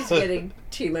 he's getting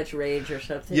too much rage or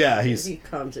something. Yeah, he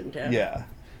calms him down. Yeah,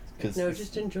 no,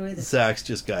 just enjoy this. Zach's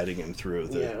just guiding him through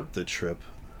the trip.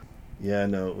 Yeah,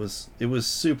 no, it was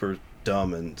super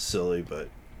dumb and silly, but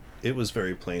it was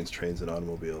very planes, trains, and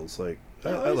automobiles. Like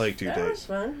I like Due Date. That was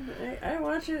fun. I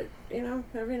watch it,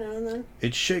 every now and then.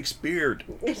 It's Shakespeare.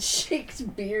 It's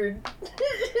Shakespeare.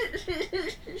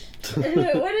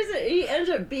 What is it? He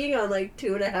ends up being on like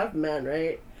 2.5 Men,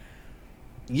 right?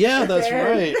 Yeah, that's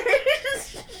right.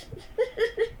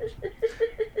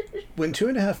 When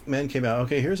 2.5 Men came out,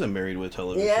 okay, here's a Married with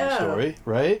Television story,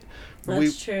 right?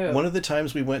 That's true. One of the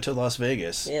times we went to Las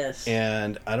Vegas. Yes.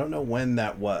 And I don't know when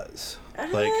that was.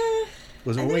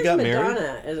 Was it I when we think got it's married?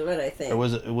 Madonna is what I think. Or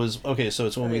was it was okay, so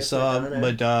it's when we saw Madonna.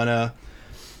 Madonna,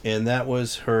 and that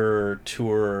was her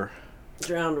tour.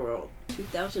 Drowned World,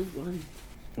 2001.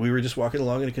 We were just walking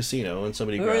along in a casino, and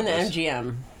somebody We were in grabbed the us.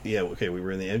 MGM. Yeah, okay, we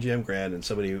were in the MGM Grand, and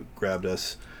somebody grabbed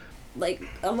us. Like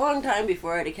a long time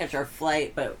before I had to catch our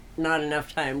flight, but not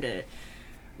enough time to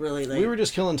really We were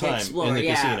just killing time explore, in the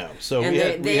casino, so and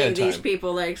we had time. These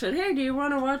people said, "Hey, do you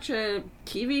want to watch a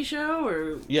TV show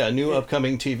or?" Yeah, a new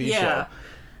upcoming TV show.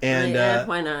 And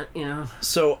why not?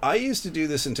 So I used to do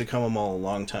this in Tacoma Mall a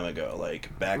long time ago,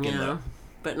 like back in the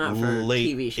but not for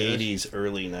late TV shows. 80s,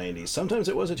 early 90s. Sometimes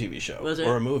it was a TV show Was it?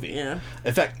 or a movie. Yeah.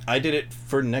 In fact, I did it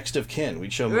for Next of Kin.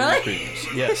 We'd show movie Really?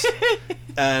 previews. Yes.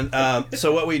 And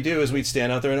so what we'd do is we'd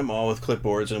stand out there in a mall with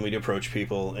clipboards and we'd approach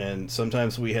people. And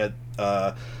sometimes we had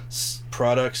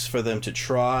products for them to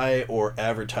try or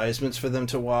advertisements for them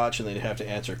to watch, and they'd have to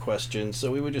answer questions. So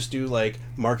we would just do like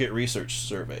market research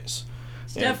surveys.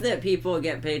 Stuff that people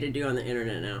get paid to do on the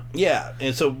internet now. Yeah,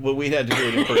 and so what we had to do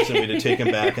it in person. We'd take them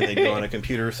back, and they'd go on a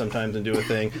computer sometimes and do a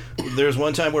thing. There's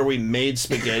one time where we made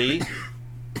spaghetti.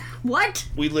 What?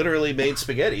 We literally made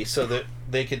spaghetti so that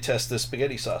they could test the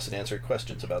spaghetti sauce and answer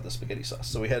questions about the spaghetti sauce.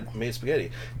 So we had made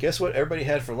spaghetti. Guess what everybody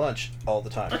had for lunch all the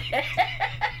time?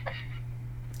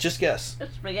 Just guess.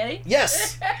 Spaghetti?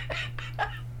 Yes!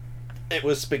 It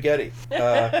was spaghetti.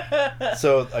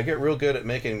 So I get real good at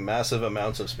making massive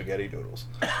amounts of spaghetti noodles.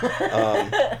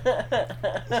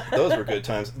 Those were good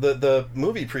times. The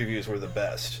movie previews were the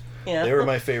best. Yeah. They were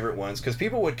my favorite ones because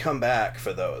people would come back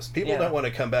for those. People don't want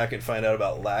to come back and find out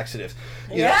about laxatives.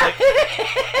 You know,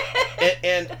 like,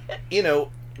 and you know,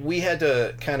 we had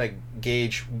to kind of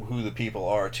gauge who the people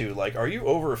are too. Like, are you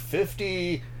over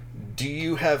 50? Do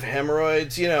you have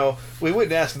hemorrhoids? You know, we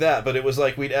wouldn't ask that, but it was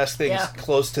like we'd ask things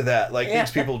close to that. Like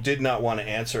things people did not want to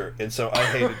answer, and so I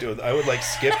hated doing. I would like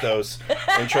skip those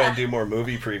and try and do more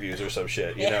movie previews or some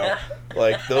shit. You know,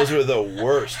 like those were the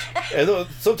worst. And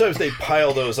sometimes they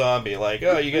pile those on me, like,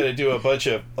 oh, you got to do a bunch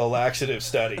of a laxative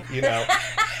study, you know,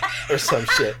 or some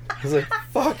shit. I was like,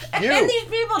 fuck you. And these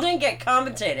people didn't get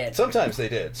compensated. Sometimes they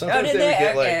did. Sometimes they would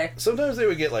get like. Sometimes they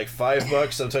would get like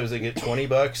 $5. Sometimes they get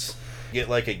 $20. Get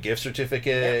like a gift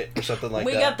certificate or something like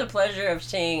that. We got the pleasure of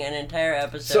seeing an entire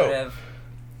episode of.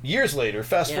 Years later,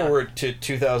 fast forward to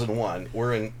 2001,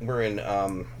 we're in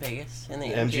Vegas in the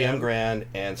MGM Grand,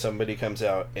 and somebody comes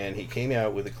out, and he came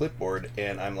out with a clipboard,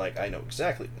 and I'm like, I know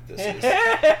exactly what this is,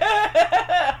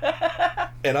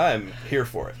 and I'm here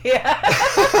for it. Yeah.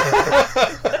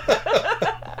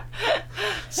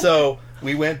 So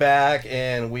we went back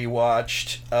and we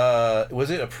watched. Was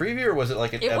it a preview or was it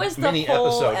like a mini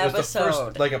episode? It was the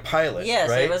first, like a pilot. Yes,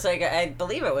 right? It was like I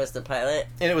believe it was the pilot.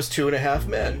 And it was 2.5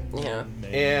 Men. Yeah.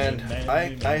 And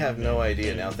I have no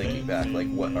idea now, thinking back,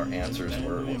 like what our answers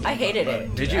were. I hated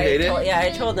it. Did you hate it? Yeah,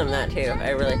 I told them that too. I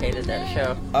really hated that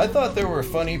show. I thought there were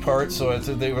funny parts, so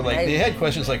they were like they had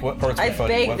questions like what parts were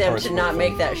funny. I begged them to not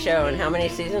make that show. And how many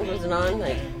seasons was it on?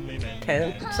 Like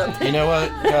 10 something. You know what,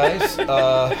 guys?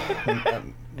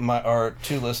 Our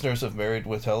 2 listeners of Married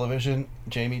with Television,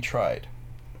 Jamie tried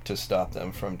to stop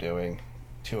them from doing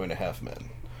 2.5 Men.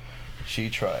 She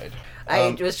tried.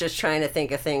 I was just trying to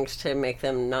think of things to make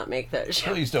them not make that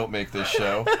show. Please don't make this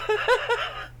show.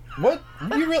 What?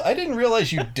 I didn't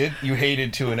realize you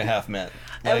hated 2.5 Men.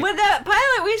 Like, with that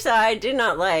pilot we saw, I did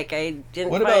not like. I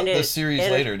didn't. What about the series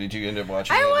later? Did you end up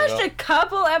watching? I watched a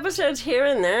couple episodes here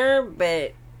and there,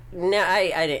 but no,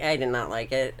 I did not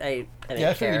like it. I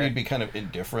figured you'd be kind of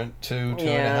indifferent to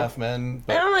 2.5 Men.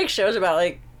 But... I don't like shows about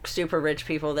like super rich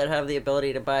people that have the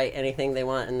ability to buy anything they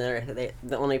want, and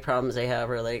the only problems they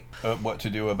have are like what to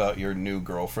do about your new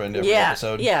girlfriend every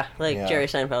episode. Yeah, Jerry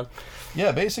Seinfeld.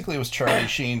 Yeah, basically it was Charlie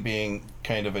Sheen being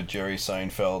kind of a Jerry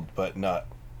Seinfeld, but not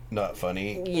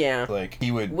funny. Yeah, like he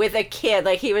would with a kid,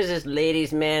 like he was this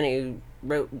ladies' man who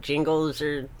wrote jingles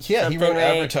or something, he wrote right?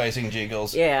 advertising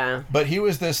jingles. Yeah, but he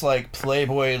was this like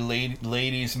playboy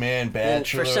ladies' man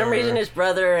bachelor. And for some reason, his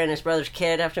brother and his brother's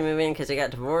kid have to move in because they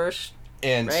got divorced.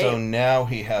 And so now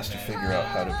he has to figure out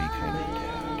how to be kind of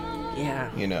dad.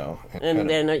 Yeah. You know, and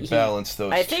then balance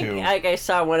those two. I think I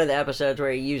saw one of the episodes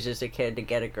where he uses a kid to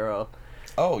get a girl.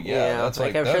 Oh yeah, that's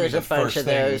like I'm sure there's a bunch of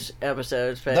those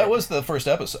episodes. But that was the first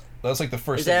episode. That was like the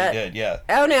first thing he did. Yeah.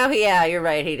 Oh no, you're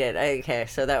right. He did. Okay,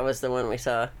 so that was the one we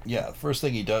saw. Yeah, the first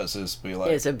thing he does is be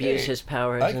like, is abuse his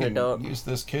power as an adult. I can use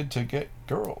this kid to get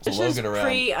girls. This is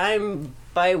I'm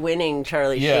by winning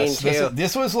Charlie Sheen too.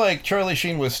 This was like Charlie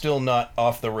Sheen was still not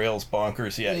off the rails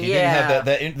bonkers yet. He didn't have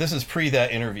that. This is pre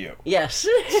that interview. Yes.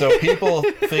 So people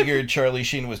figured Charlie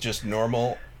Sheen was just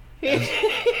normal.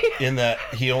 In that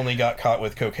he only got caught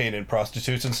with cocaine and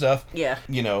prostitutes and stuff. Yeah.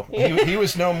 You know, he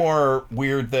was no more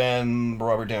weird than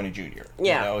Robert Downey Jr.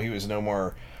 Yeah. You know, he was no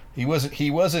more. He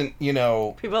wasn't. You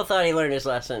know. People thought he learned his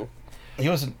lesson. He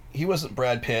wasn't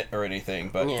Brad Pitt or anything,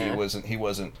 but he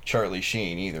wasn't Charlie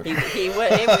Sheen either.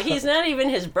 He's not even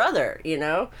his brother, you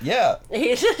know. Yeah.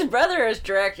 His brother has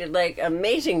directed like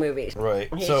amazing movies.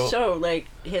 Right. He's so like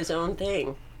his own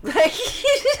thing. Like.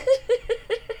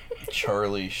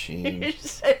 Charlie Sheen.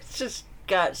 It's just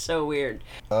got so weird.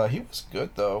 He was good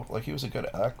though. Like he was a good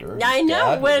actor. I know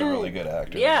Dad was a really good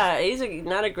actor. Yeah, he's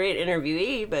not a great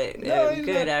interviewee, but a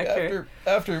good actor.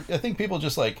 After I think people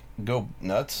just like go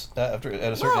nuts at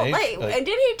a certain age. Did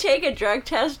he take a drug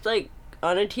test like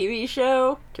on a TV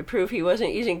show to prove he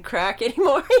wasn't using crack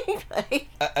anymore?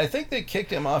 I think they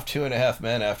kicked him off 2.5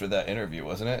 Men after that interview,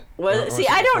 wasn't it?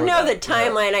 I don't know the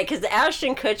timeline because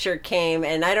Ashton Kutcher came,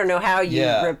 and I don't know how you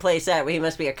replace that. He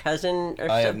must be a cousin or something.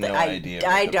 I have no idea.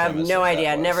 I have no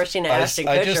idea. I've never seen an Ashton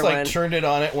Kutcher one. I just turned it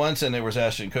on it once, and there was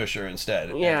Ashton Kutcher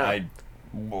instead. Yeah. And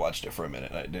I watched it for a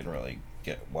minute. I didn't really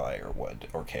get why or what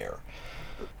or care.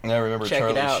 And I remember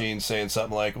Charlie Sheen saying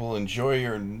something like, "Well, enjoy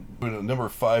your number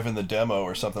 5 in the demo,"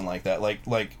 or something like that.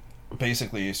 Like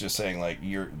basically he's just saying like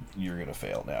you're gonna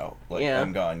fail now. Like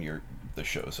I'm gone. The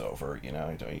show's over. You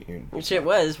know. Which it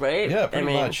was, right? Yeah,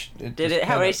 pretty much.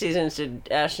 How many seasons did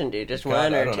Ashton do? Just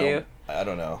one or two? I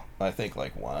don't know. I think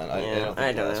like one. I don't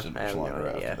think it lasted much longer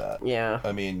after that. Yeah.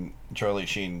 I mean, Charlie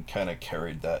Sheen kind of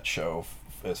carried that show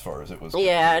as far as it was.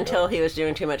 Yeah, until he was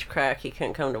doing too much crack, he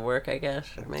couldn't come to work, I guess.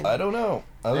 Maybe. I don't know.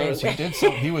 He did.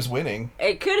 He was winning.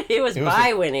 He was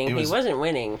winning. He wasn't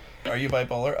winning. Are you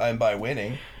bipolar? I'm by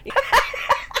winning.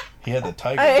 He had the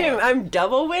tiger. I'm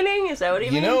double winning. Is that what he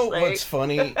means? You know what's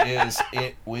funny is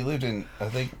we lived in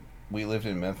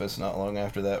Memphis not long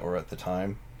after that, or at the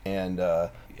time, and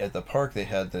at the park they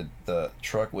had the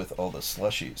truck with all the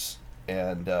slushies,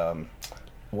 and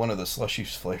one of the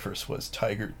slushies flavors was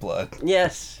tiger blood.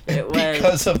 Yes, it was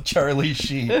because of Charlie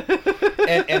Sheen,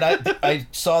 and I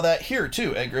saw that here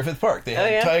too at Griffith Park. They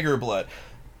had tiger blood.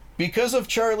 Because of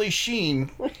Charlie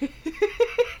Sheen,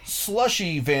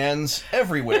 slushy vans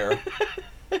everywhere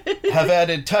have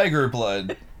added tiger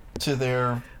blood to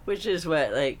their... Which is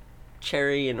what, like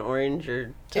cherry and orange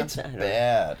or something? It's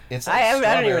bad. It's like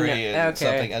strawberry and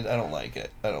something. I don't like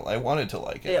it. I wanted to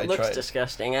like it. It looks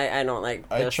disgusting. I don't like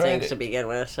those things to begin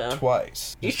with. So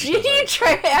twice. You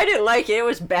tried it? I didn't like it. It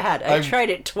was bad. I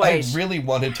tried it twice. I really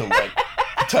wanted to like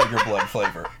tiger blood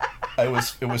flavor. It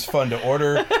was fun to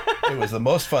order. It was the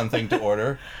most fun thing to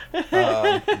order,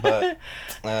 but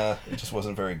it just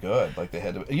wasn't very good. Like they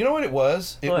had to. You know what it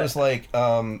was? It was like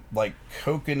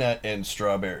coconut and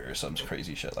strawberry or some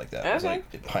crazy shit like that. It was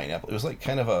like pineapple. It was like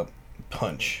kind of a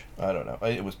punch. I don't know.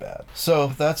 It was bad. So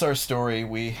that's our story.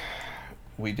 We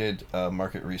did a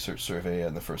market research survey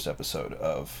in the first episode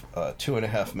of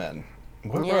 2.5 Men.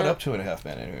 What brought up 2.5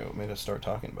 Men anyway? What made us start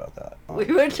talking about that? We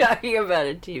were talking about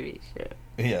a TV show.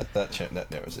 Yeah, that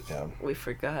narrows it down. We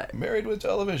forgot. Married with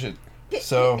Television.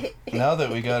 So, now that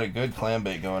we got a good clam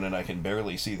bake going and I can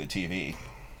barely see the TV.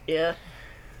 Yeah.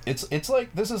 It's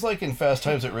like, this is like in Fast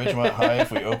Times at Ridgemont High.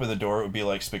 If we open the door, it would be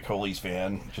like Spicoli's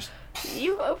van. Just.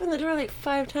 You opened the door like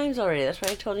 5 times already. That's why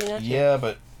I told you not to. Yeah,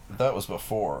 but that was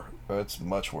before. It's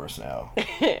much worse now.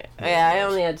 Yeah, I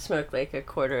only had smoked like a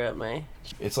quarter of my...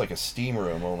 It's like a steam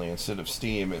room, only instead of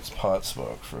steam, it's pot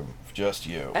smoke from just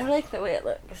you. I like the way it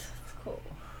looks. It's cool.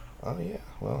 Oh yeah,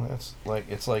 well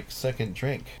it's like second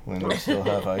drink. When you still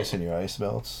have ice in your ice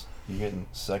melts, you're getting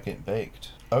second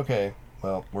baked. Okay,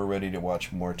 well, we're ready to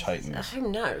watch more Titans.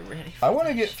 I'm not ready I want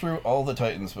to get through all the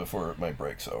Titans before my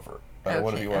break's over. I don't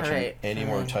want to be watching any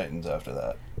more Titans after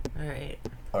that.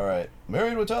 Alright.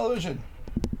 Married with Television.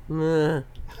 Oh,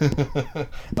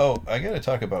 I gotta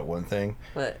talk about one thing.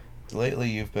 What? Lately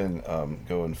you've been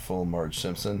going full Marge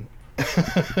Simpson.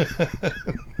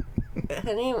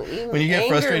 Honey, when you get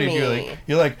frustrated,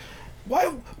 you're like,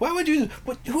 why would you?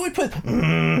 Who would put?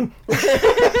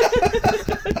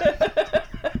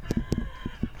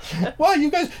 Why you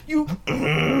guys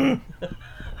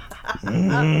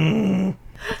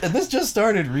And this just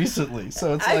started recently,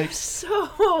 so it's I'm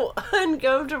so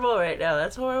uncomfortable right now.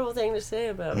 That's a horrible thing to say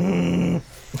about me.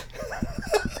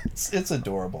 It's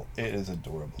adorable. It is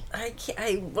adorable.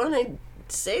 I want to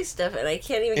say stuff and I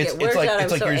can't even get words out. I'm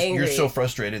so angry. You're so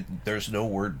frustrated. There's no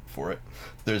word for it.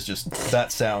 There's just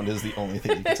that sound is the only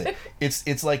thing you can say.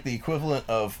 It's like the equivalent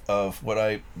of what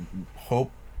I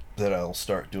hope that I'll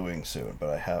start doing soon,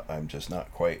 but I'm just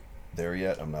not quite there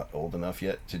yet. I'm not old enough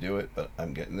yet to do it, but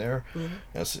I'm getting there.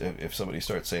 Mm-hmm. If somebody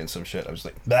starts saying some shit, I'm just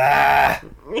like, bah!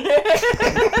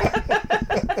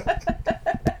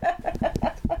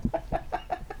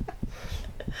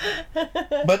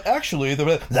 But actually,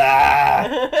 just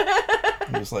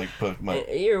like put my.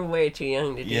 You're way too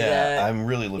young to do that. Yeah, I'm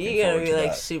really looking forward to that. You gotta be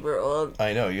like super old.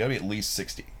 I know, you gotta be at least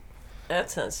 60.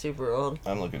 That sounds super old.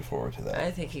 I'm looking forward to that.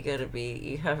 I think you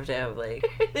have to have like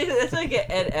it's like an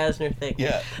Ed Asner thing.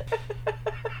 Yeah.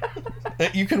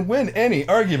 You can win any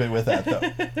argument with that though.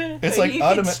 It's like you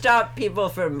can stop people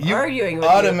from arguing with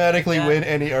automatically win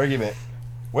any argument.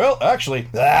 Well, actually,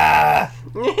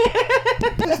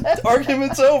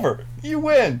 argument's over. You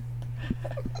win.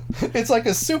 It's like a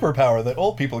superpower that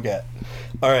old people get.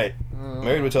 All right,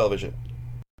 Married with Television.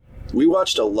 We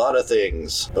watched a lot of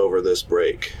things over this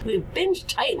break. We binged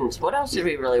Titans. What else did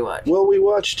we really watch? Well, we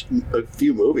watched a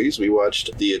few movies. We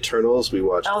watched The Eternals. We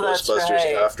watched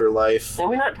Ghostbusters Afterlife. Did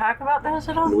we not talk about those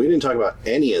at all? We didn't talk about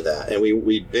any of that. And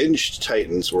we binged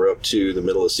Titans. We're up to the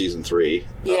middle of season 3.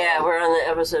 Yeah, we're on the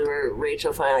episode where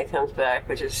Rachel finally comes back,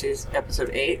 which is episode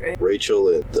 8, right?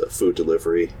 Rachel and the food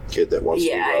delivery kid that wants to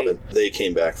be Robin, they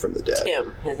came back from the dead.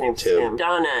 Tim. His name's Tim.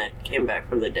 Donna came back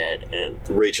from the dead. And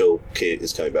Rachel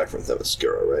is coming back from in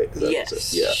Themyscira, right?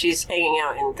 Yes. Yeah. She's hanging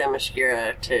out in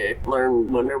Themyscira to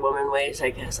learn Wonder Woman ways,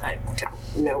 I guess. I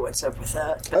don't know what's up with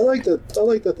that. I like the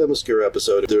Themyscira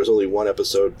episode. There was only one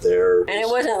episode there. And it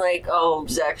wasn't like,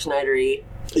 Zack Snyder-y.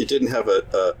 It didn't have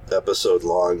a episode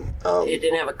long. It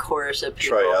didn't have a chorus of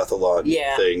people. Triathlon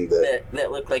thing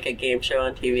that looked like a game show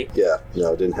on TV. Yeah,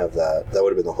 no, it didn't have that. That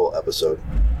would have been the whole episode.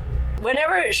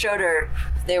 Whenever it showed her,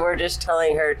 they were just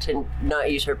telling her to not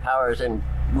use her powers and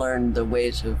learn the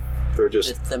ways of the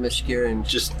Themyscirans.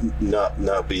 Just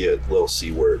not be a little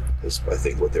C word is I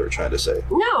think what they were trying to say.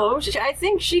 No, I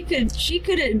think she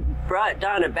could have brought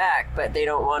Donna back, but they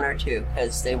don't want her to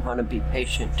because they want to be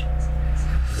patient.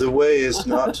 The way is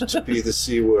not to be the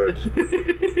C word.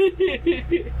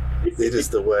 It is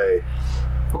the way.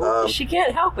 She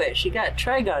can't help it. She got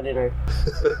Trigon in her.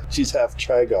 She's half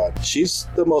Trigon. She's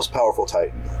the most powerful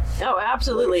Titan. Oh,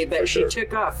 absolutely. But she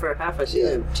took off for half a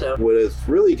season. Yeah. So what I was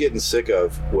really getting sick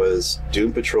of was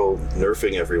Doom Patrol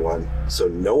nerfing everyone. So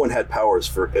no one had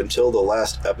powers until the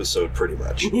last episode, pretty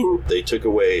much. They took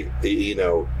away,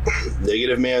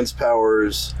 Negative Man's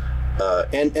powers,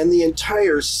 and the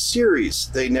entire series.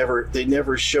 They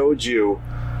never showed you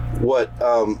what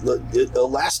the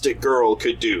Elastic Girl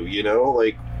could do,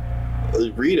 like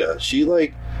Rita.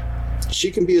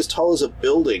 She can be as tall as a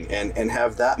building and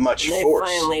have that much force.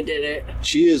 They finally did it.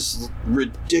 She is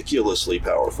ridiculously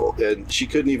powerful, and she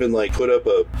couldn't even put up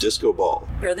a disco ball.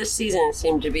 Or this season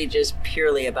seemed to be just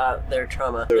purely about their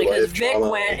trauma. Because Vic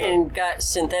went and got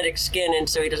synthetic skin, and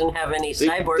so he doesn't have any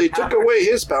cyborg powers. They took away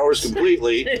his powers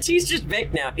completely. He's just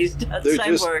Vic now. He's not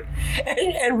cyborg.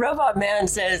 And Robot Man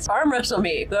says, "Arm wrestle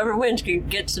me. Whoever wins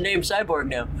gets the name Cyborg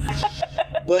now."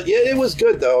 But yeah, it was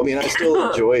good though. I mean, I still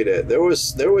enjoyed it. There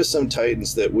was some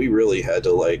Titans that we really had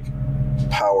to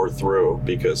power through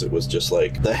because it was just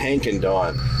the Hank and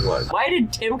Dawn one. Why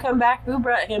did Tim come back? Who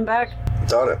brought him back?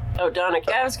 Donna. Oh, Donna.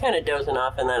 I was kind of dozing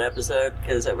off in that episode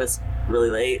because it was really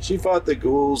late. She fought the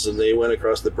ghouls and they went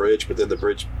across the bridge, but then the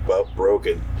bridge broke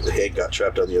and Hank got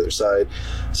trapped on the other side.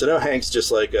 So now Hank's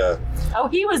just Oh,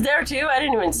 he was there too? I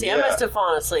didn't even see. Yeah. I must have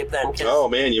fallen asleep then. Oh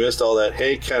man, you missed all that.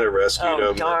 Hank kind of rescued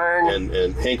him. Darn.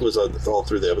 And Hank was all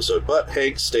through the episode, but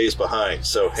Hank stays behind,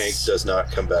 so Hank does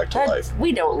not come back to life.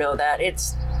 We don't know that.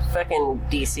 It's fucking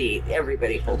DC.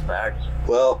 Everybody comes back.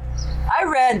 Well, I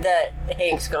read that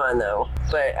Hank's gone though,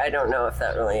 but I don't know if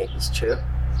that really is true.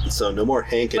 So no more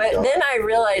Hank and Dawn. But then I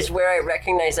realized where I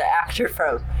recognize the actor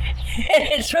from. And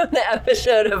it's from the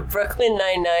episode of Brooklyn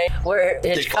Nine-Nine where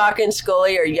Hitchcock and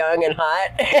Scully are young and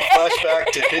hot.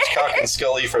 Flashback to Hitchcock and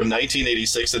Scully from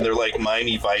 1986, and they're like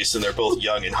Miami Vice, and they're both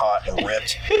young and hot and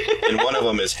ripped. And one of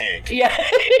them is Hank. Yeah.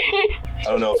 I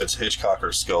don't know if it's Hitchcock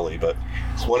or Scully, but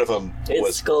one of them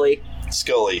was Scully.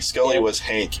 Scully was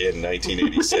Hank in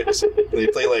 1986. They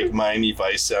play Miami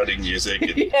Vice sounding music.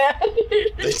 And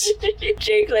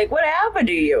Jake's what happened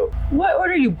to you? What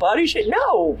are you, body shit?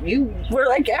 No, you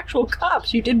were actual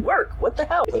cops. You did work. What the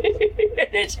hell? And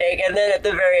it's Hank. And then at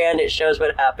the very end, it shows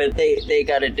what happened. They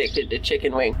got addicted to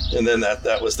chicken wings. And then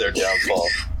that was their downfall.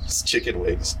 It's chicken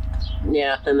wings.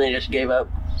 Yeah, and they just gave up.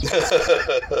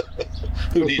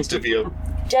 Who needs to be a...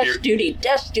 Death duty,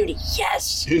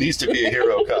 yes! Who needs to be a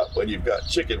hero cop when you've got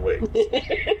chicken wings?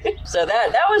 So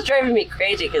that was driving me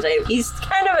crazy because he's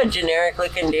kind of a generic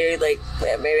looking dude. Maybe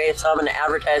I saw him in an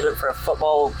advertisement for a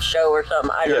football show or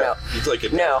something. I don't know. He's like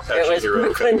an it was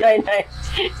Brooklyn Nine-Nine.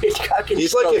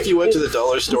 He's like if you went to the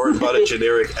dollar store and bought a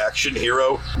generic action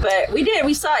hero. But we did.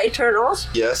 We saw Eternals.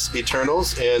 Yes,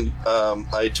 Eternals. And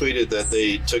I tweeted that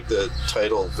they took the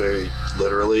title very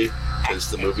literally.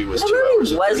 Because the movie was 2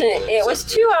 hours. It was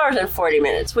 2 hours and 40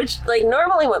 minutes, which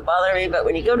normally wouldn't bother me, but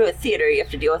when you go to a theater, you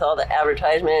have to deal with all the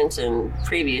advertisements and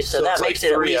previews, so that makes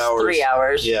it at least 3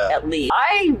 hours. Yeah. At least.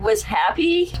 I was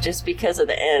happy just because of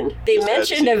the end. They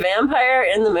mentioned a vampire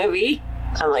in the movie.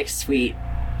 I'm like, sweet.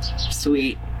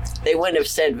 They wouldn't have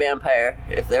said vampire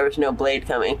if there was no Blade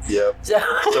coming. Yep. So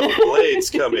Blade's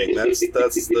coming. That's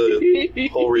the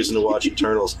whole reason to watch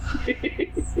Eternals.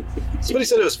 Somebody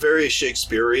said it was very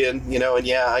Shakespearean, and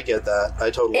yeah, I get that. I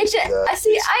totally see that.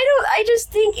 I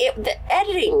just think the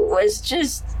editing was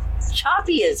just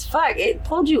choppy as fuck. It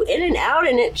pulled you in and out,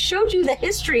 and it showed you the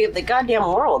history of the goddamn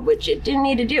world, which it didn't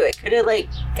need to do. It could have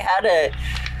had a...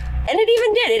 And it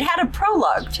even did. It had a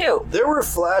prologue, too. There were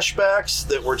flashbacks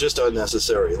that were just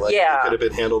unnecessary. It could have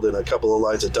been handled in a couple of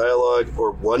lines of dialogue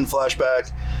or one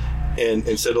flashback, and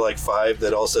instead of 5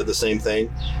 that all said the same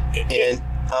thing.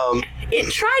 It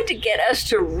tried to get us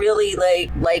to really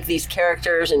like these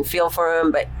characters and feel for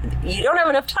them, but you don't have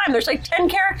enough time. There's 10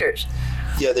 characters.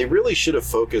 Yeah, they really should have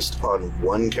focused on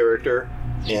one character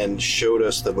and showed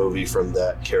us the movie from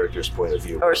that character's point of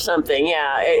view. Or something,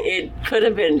 yeah. It could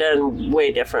have been done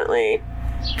way differently.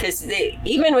 Because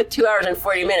even with 2 hours and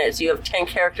 40 minutes, you have 10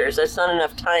 characters. That's not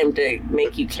enough time to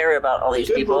make you care about all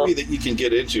these people. A good movie that you can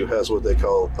get into has what they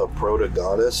call a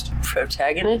protagonist.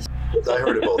 Protagonist? I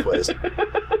heard it both ways.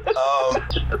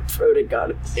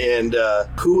 Protagonist. And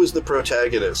who was the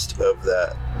protagonist of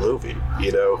that movie?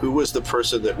 You know, who was the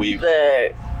person that we...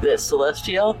 The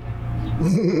Celestial?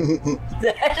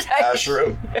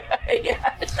 Ashram.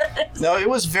 Yeah. No, it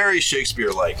was very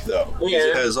Shakespeare-like, though.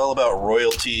 Yeah. It was all about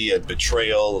royalty and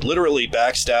betrayal. Literally,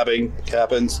 backstabbing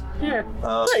happens. Yeah.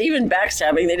 Not even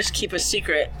backstabbing. They just keep a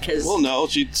secret. Well, no,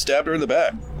 she stabbed her in the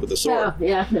back with a sword. Oh,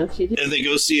 yeah, no, she did. And they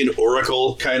go see an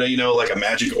oracle, kind of, you know, like a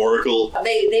magic oracle.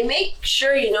 They make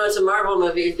sure you know it's a Marvel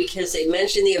movie because they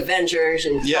mention the Avengers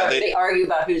and they argue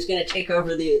about who's going to take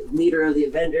over the leader of the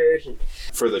Avengers.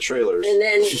 For the trailers. And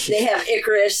then they have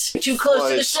Icarus too close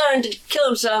to the sun to kill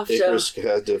himself. Icarus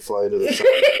had to fly into the sun.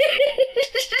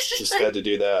 Just had to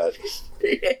do that.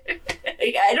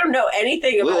 I don't know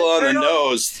anything about a little on Turtle the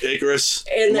nose, Icarus.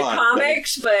 in the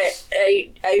comics, but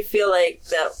I feel like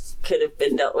that could have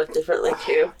been dealt with differently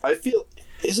too. I feel,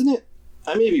 isn't it?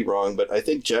 I may be wrong, but I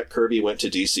think Jack Kirby went to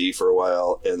DC for a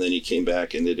while, and then he came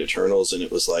back and did Eternals, and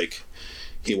it was like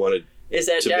he wanted. Is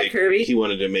that Jack Kirby? He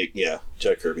wanted to make,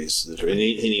 Jack Kirby's, and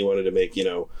he wanted to make,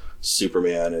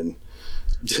 Superman and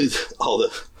all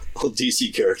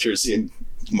DC characters in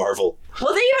Marvel.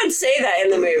 Well, they even say that in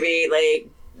the movie, like,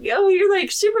 "Oh, you're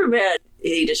like Superman."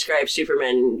 He describes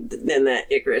Superman, then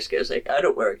that Icarus goes like, "I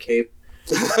don't wear a cape."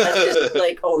 That's just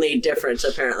like only difference,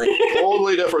 apparently.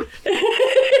 Only difference.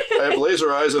 I have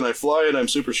laser eyes and I fly and I'm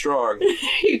super strong.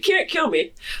 You can't kill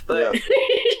me, but. Yeah.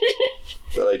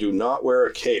 But I do not wear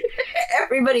a cape.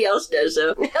 Everybody else does,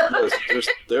 though.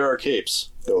 There are capes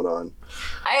going on.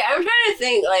 I'm trying to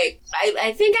think, like,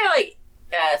 I think I like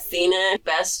Athena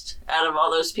best out of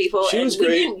all those people. She was great.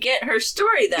 We didn't get her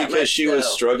story that much, because she was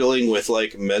struggling with,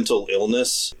 like, mental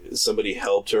illness. Somebody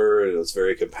helped her, and it was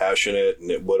very compassionate, and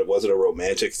it wasn't a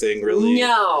romantic thing, really.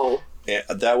 No. And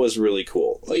that was really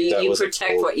cool. Like, you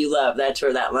protect what you love. That's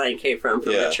where that line came from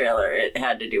the trailer. It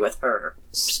had to do with her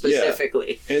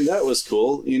specifically. Yeah. And that was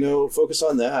cool. Focus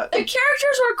on that. The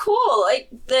characters were cool.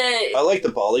 I like the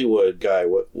Bollywood guy.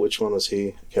 Which one was he?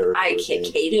 I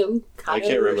can't remember. I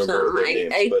can't remember their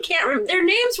names. I can't remember. Their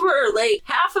names were like,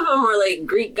 half of them were like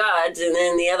Greek gods, and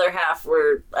then the other half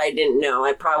were, I didn't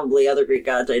know. Probably other Greek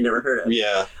gods I never heard of.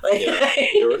 Yeah.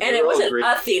 And it wasn't Greek.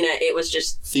 Athena, it was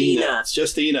just Thena. It's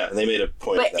just Thena, and they made a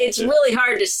point but of that. It's really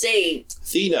hard to say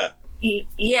Thena.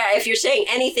 Yeah, if you're saying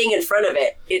anything in front of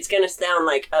it, it's going to sound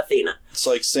like Athena. It's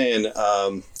like saying,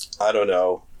 I don't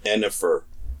know, Ennifer.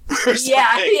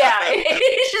 Yeah.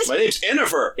 My name's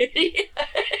Ennifer.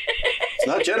 It's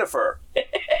not Jennifer.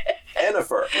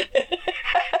 Ennifer.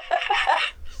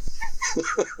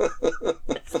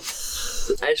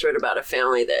 I just read about a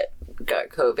family that got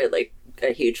COVID, like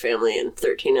a huge family, and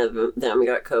 13 of them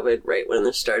got COVID right when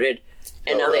this started.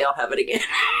 And now they all have it again.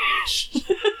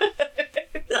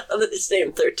 The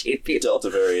same 13 people. Delta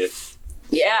variant.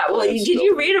 Yeah, well, did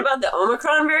you read about the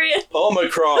Omicron variant?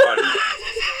 Omicron!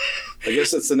 I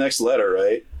guess that's the next letter,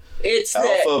 right? It's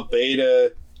Alpha,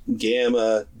 Beta,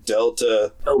 Gamma,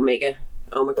 Delta. Omega.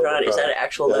 Omicron. Is that an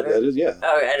actual letter? That is, yeah.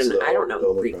 Oh, I don't know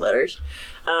Omicron. Greek letters.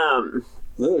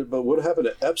 But what happened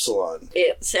to Epsilon?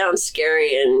 It sounds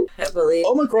scary and heavily.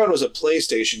 Omicron was a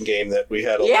PlayStation game that we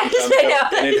had a long time ago,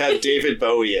 and it had David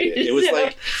Bowie in it.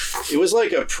 It was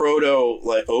like a proto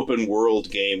open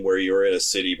world game where you were in a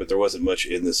city, but there wasn't much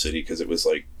in the city because it was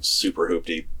like super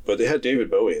hoopty. But they had David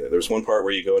Bowie in it. There's one part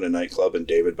where you go in a nightclub and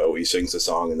David Bowie sings a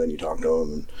song, and then you talk to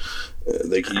him,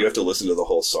 and you have to listen to the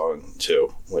whole song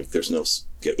too. Like there's no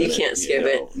skipping. You can't skip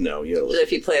it. No, you. So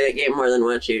if you play that game more than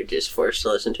once, you're just forced to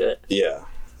listen to it. Yeah.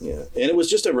 Yeah, and it was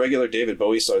just a regular David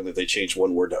Bowie song that they changed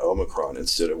one word to Omicron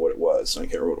instead of what it was. I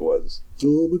can't remember what it was.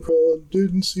 Omicron,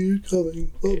 didn't see it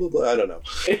coming, blah, blah, blah. I don't know.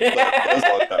 But that was a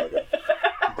long time ago.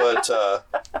 But,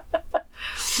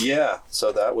 yeah,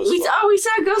 so that was fun. We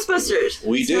saw Ghostbusters.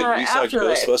 We did. We saw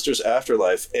Ghostbusters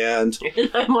Afterlife. And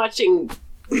I'm watching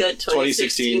the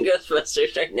 2016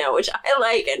 Ghostbusters right now, which I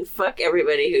like, and fuck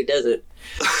everybody who doesn't.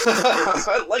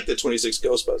 I like the 26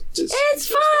 Ghostbusters. It's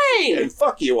fine. And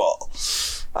fuck you all.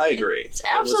 I agree. It's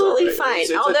absolutely fine.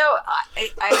 Although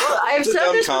I've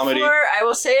said this comedy before, I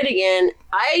will say it again.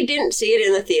 I didn't see it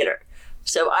in the theater,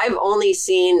 so I've only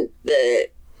seen the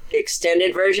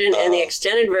extended version, and the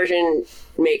extended version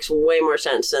makes way more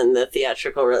sense than the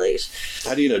theatrical release.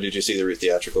 How do you know? Did you see the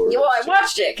theatrical release? Well, I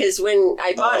watched it because when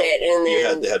I bought it,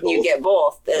 and then you get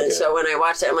both. And so when I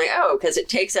watched it, I'm like, oh, because it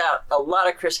takes out a lot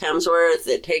of Chris Hemsworth.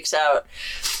 It takes out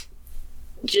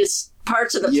just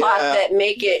parts of the plot that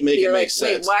make it feel like,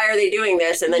 wait, why are they doing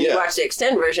this? And then you watch the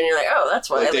extended version, you're like, oh, that's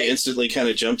why. Like they instantly kind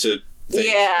of jump to things.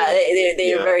 Yeah,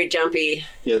 they are very jumpy.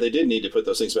 Yeah, they did need to put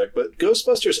those things back. But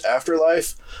Ghostbusters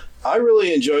Afterlife, I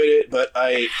really enjoyed it, but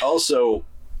I also...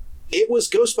 It was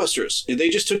Ghostbusters. They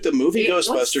just took the movie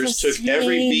Ghostbusters, took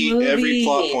every beat, every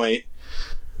plot point,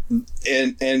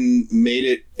 and made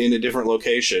it in a different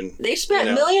location. They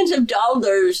spent millions of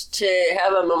dollars to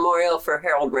have a memorial for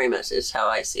Harold Ramis, is how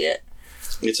I see it.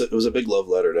 It was a big love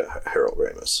letter to Harold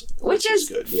Ramis. Which is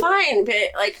good, fine, but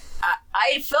like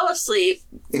I fell asleep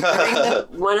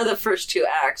during one of the first two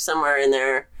acts somewhere in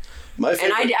there.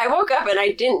 And I woke up and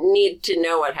I didn't need to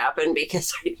know what happened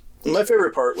because my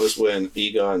favorite part was when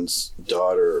Egon's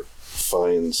daughter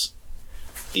finds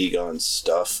Egon's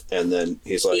stuff, and then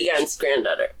he's like... Egon's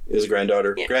granddaughter. His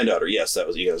granddaughter? Yeah. Granddaughter, yes, that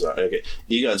was Egon's daughter. Okay.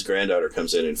 Egon's granddaughter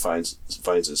comes in and finds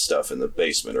his stuff in the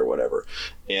basement or whatever.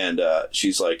 And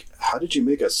she's like, how did you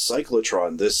make a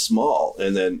cyclotron this small?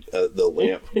 And then the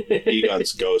lamp,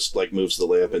 Egon's ghost, like moves the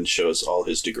lamp and shows all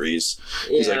his degrees.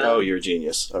 He's like, oh, you're a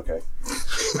genius. Okay.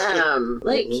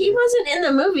 He wasn't in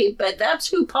the movie, but that's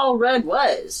who Paul Rudd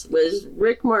was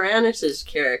Rick Moranis'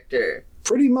 character.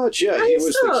 Pretty much, yeah. He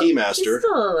was the Keymaster. He's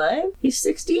still alive. He's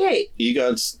 68.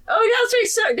 Egon's... Oh, that's right.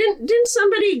 So, didn't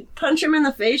somebody punch him in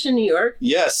the face in New York?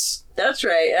 Yes. That's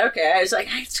right. Okay. I was like,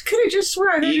 I could have just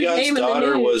sworn I heard his name in the news. Egon's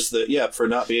daughter was for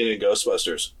not being in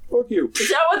Ghostbusters. Fuck you. Is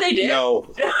that what they did?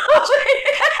 No.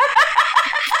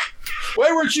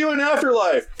 Why weren't you in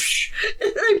Afterlife?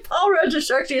 Paul Rudd's the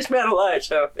sexiest man alive,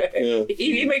 so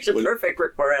he makes a perfect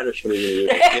Rick Moranis.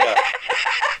 Yeah.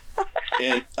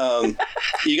 And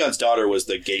Egon's daughter was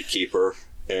the gatekeeper.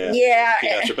 And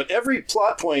but every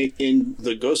plot point in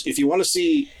the Ghost, if you want to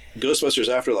see Ghostbusters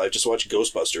Afterlife, just watch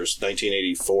Ghostbusters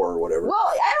 1984 or whatever. Well,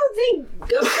 I don't think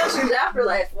Ghostbusters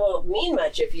Afterlife will mean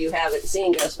much if you haven't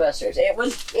seen Ghostbusters. It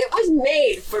was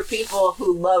made for people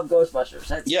who love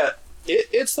Ghostbusters.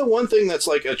 It's the one thing that's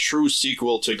like a true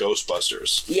sequel to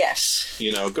Ghostbusters. Yes.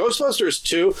 You know, Ghostbusters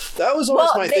 2, that was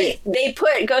always my thing. They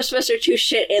put Ghostbusters 2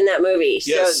 shit in that movie.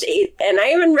 Yes. So and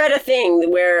I even read a thing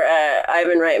where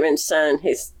Ivan Reitman's son,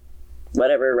 his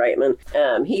whatever Reitman,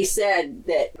 he said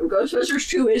that Ghostbusters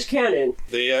 2 is canon.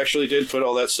 They actually did put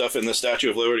all that stuff in the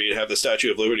Statue of Liberty and have the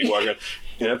Statue of Liberty walk around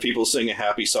and have people sing a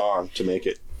happy song to make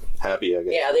it happy, I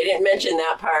guess. Yeah, they didn't mention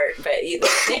that part, but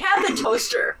they had the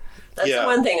toaster. That's the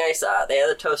one thing I saw. They had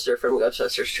a toaster from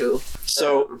Ghostbusters 2.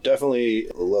 So, definitely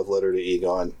a love letter to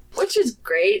Egon. Which is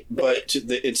great. But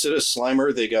instead of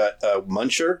Slimer, they got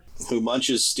Muncher, who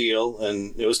munches steel,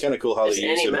 and it was kind of cool how they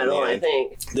used him in the end. I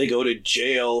think. They go to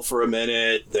jail for a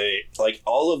minute. They, like,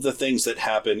 all of the things that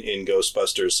happen in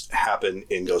Ghostbusters happen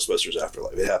in Ghostbusters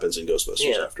Afterlife. It happens in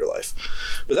Ghostbusters Afterlife.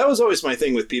 But that was always my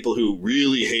thing with people who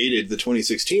really hated the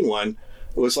 2016 one.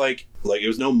 It was like it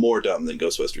was no more dumb than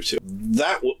Ghostbusters 2.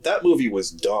 That movie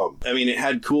was dumb. I mean, it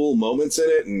had cool moments in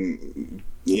it, and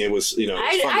it was, it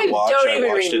was fun to watch. I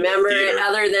don't even remember it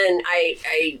other than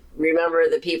I remember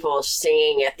the people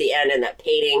singing at the end and that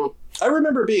painting. I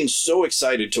remember being so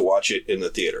excited to watch it in the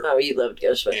theater. Oh, you loved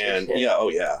Ghostbusters. And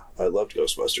I loved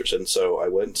Ghostbusters. And so I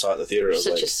went and saw it in the theater. You're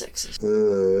such a sexist.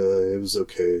 It was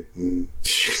okay.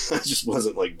 I just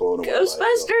wasn't like blown away.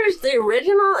 Ghostbusters, the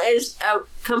original, is a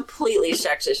completely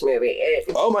sexist movie.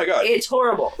 Oh my God. It's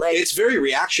horrible. It's very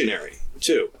reactionary,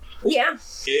 too. Yeah.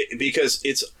 Because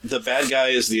the bad guy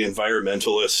is the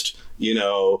environmentalist,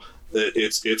 that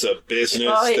it's a business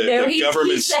that the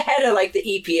government. He's the head of like the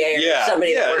EPA or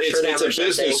somebody that works for them. It's a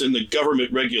business, and the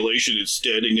government regulation is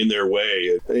standing in their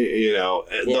way.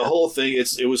 The whole thing.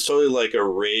 It was totally like a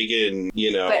Reagan.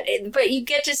 But you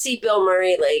get to see Bill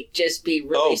Murray just be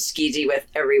really skeezy with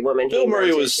every woman. Bill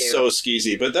Murray was so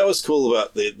skeezy, but that was cool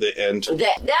about the end.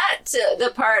 That's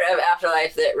the part of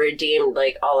Afterlife that redeemed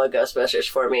like all of Ghostbusters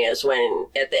for me is when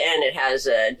at the end it has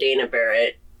Dana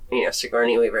Barrett.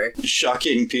 Sigourney Weaver.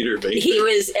 Shocking Peter Baker. She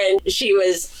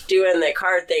was doing the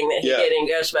card thing that he did in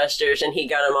Ghostbusters, and he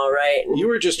got them all right. You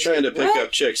were just trying to pick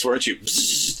up chicks, weren't you?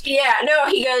 Yeah, no,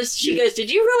 she goes,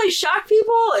 did you really shock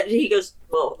people? And he goes,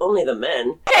 well, only the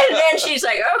men. And then she's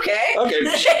like, okay.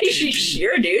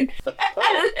 Sure, dude.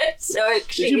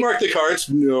 Did you mark the cards?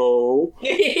 No.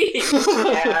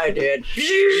 Yeah, I did.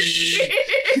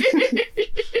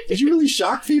 Did you really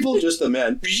shock people? Just the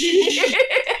men.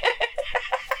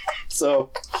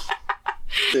 So,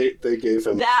 They gave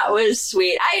him. That was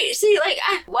sweet. I see. Like,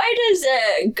 why does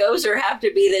Gozer have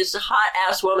to be this hot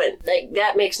ass woman? Like,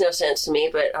 that makes no sense to me.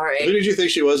 But all right. Who did you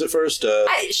think she was at first?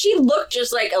 She looked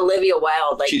just like Olivia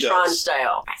Wilde, like Tron does.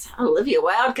 style. I thought Olivia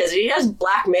Wilde because she has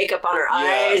black makeup on her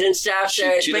eyes and stuff.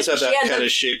 She does have that kind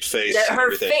of shaped face.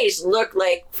 Her face looked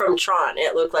like from Tron.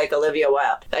 It looked like Olivia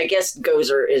Wilde. I guess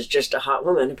Gozer is just a hot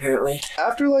woman, apparently.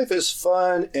 Afterlife is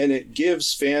fun, and it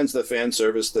gives fans the fan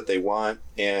service that they want,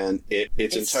 and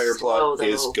its entire plot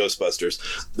is Ghostbusters.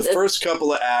 The first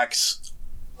couple of acts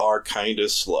are kind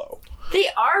of slow. They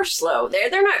are slow.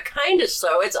 They're not kind of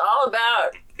slow. It's all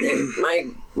about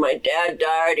my dad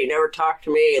died. He never talked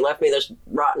to me. He left me this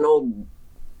rotten old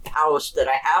house that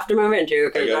I have to move into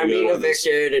because I'm being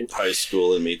evicted. And high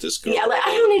school and meet this girl. Yeah, like,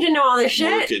 I don't need to know all this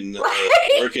shit.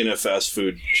 Work in a fast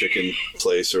food chicken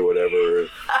place or whatever.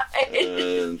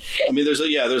 I mean, there's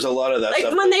a lot of that like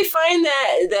stuff. Like when they find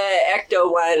the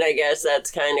Ecto one, I guess that's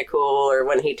kind of cool. Or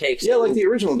when he takes like the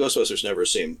original Ghostbusters never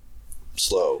seemed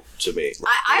slow to me.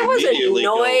 Like, I was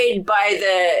annoyed by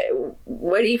the,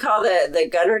 what do you call the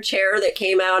gunner chair that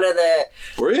came out of the...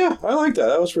 Well, yeah, I like that.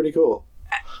 That was pretty cool.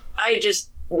 I just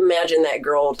imagine that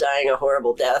girl dying a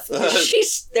horrible death.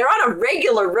 They're on a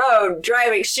regular road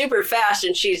driving super fast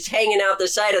and she's hanging out the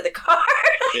side of the car.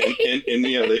 and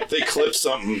they clip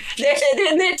something. And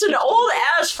it's an old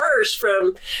ass hearse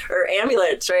or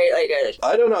ambulance, right? Like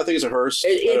I don't know. I think it's a hearse.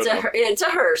 It's a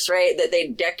hearse, right? That they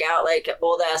deck out like an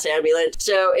old ass ambulance.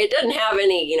 So it doesn't have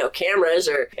any, cameras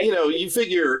or. You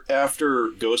figure after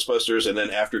Ghostbusters and then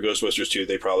after Ghostbusters 2,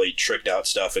 they probably tricked out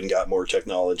stuff and got more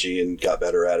technology and got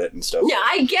better at it and stuff. Yeah,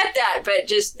 I get that, but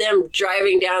just them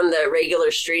driving down the regular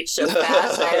streets so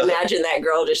fast, I imagine that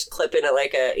girl just clipping it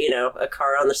like a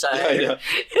car on the side. I know.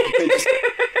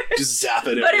 just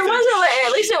zapping it. But it wasn't like,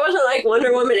 at least it wasn't like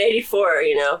Wonder Woman 84,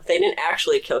 They didn't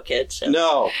actually kill kids. So.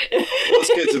 No. Those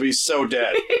kids would be so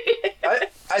dead.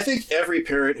 I think every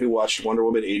parent who watched Wonder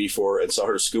Woman 84 and saw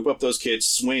her scoop up those kids,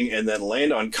 swing, and then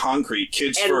land on concrete,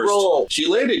 kids and first. Roll. She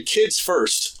landed kids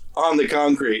first on the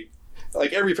concrete.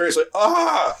 Like, every parent's like,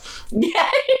 ah! Yeah,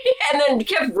 and then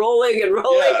kept rolling and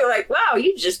rolling. Yeah. You're like, wow,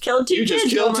 you just killed two kids. You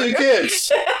just killed two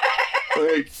kids.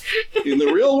 Like, in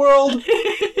the real world,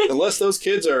 unless those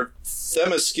kids are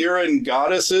Themysciran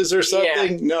goddesses or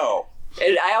something, no.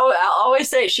 And I'll always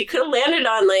say she could have landed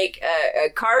on like a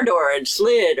car door and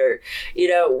slid or,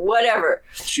 whatever.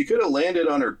 She could have landed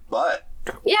on her butt.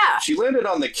 Yeah. She landed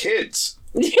on the kids.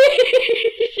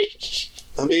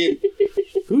 I mean,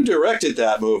 who directed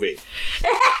that movie?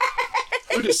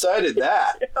 Who decided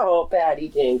that? Oh, Patty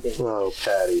Jenkins. Oh,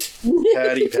 Patty.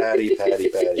 Patty.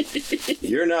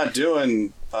 You're not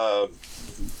doing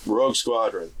Rogue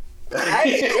Squadron.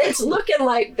 It's looking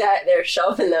like that they're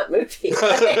shelving that movie. And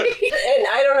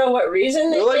I don't know what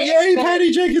reason they're like, yay,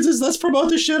 Patty Jenkins let's promote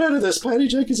the shit out of this. Patty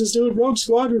Jenkins is doing Rogue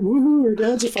Squadron. Woohoo, her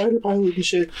dad's a fighter pilot and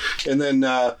shit. And then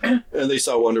and they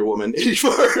saw Wonder Woman 84.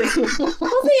 Well,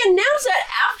 they announced that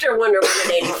after Wonder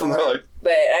Woman 84.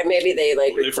 But maybe they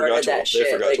recorded that shit.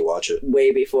 They forgot to watch it.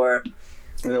 Way before.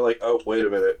 And they're like, oh, wait a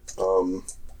minute.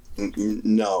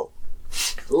 No.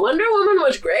 Wonder Woman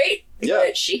was great. Yeah.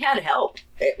 But she had help.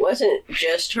 It wasn't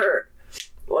just her.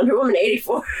 Wonder Woman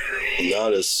 84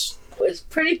 was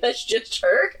pretty much just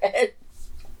her.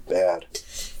 Bad.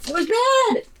 It was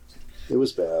bad. It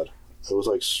was bad. It was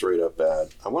like straight up bad.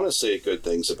 I want to say good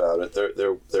things about it.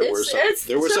 There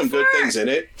were some good things in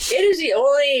it. It is the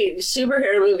only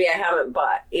superhero movie I haven't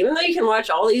bought. Even though you can watch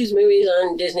all these movies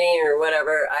on Disney or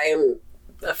whatever, I am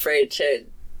afraid to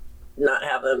not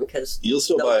have them because you'll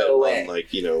still buy it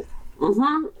on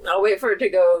I'll wait for it to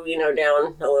go,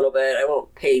 down a little bit. I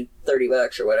won't pay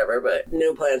 $30 or whatever, but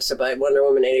no plans to buy Wonder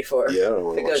Woman 84. Yeah, I don't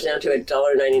want to. If it goes down to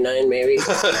 $1.99, maybe.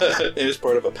 It is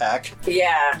part of a pack.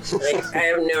 Yeah, I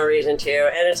have no reason to,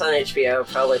 and it's on HBO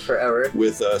probably forever.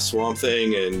 With Swamp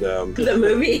Thing and the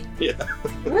movie. Yeah.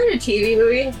 Wasn't it a TV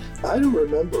movie? I don't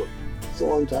remember. It's a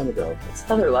long time ago. It's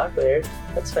Heather Locklear.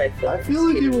 That's what I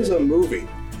feel like it was a movie.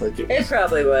 It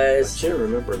probably was. I can't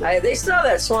remember that. They still have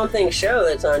that Swamp Thing show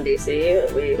that's on DC. Yeah,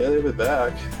 they went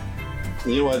back.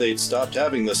 You know why they stopped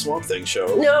having the Swamp Thing show?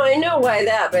 No, I know why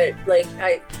that, but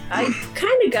I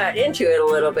kind of got into it a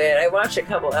little bit. I watched a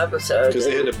couple episodes. Because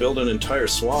they had to build an entire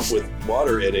swamp with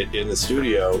water in it in the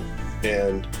studio.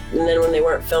 And then when they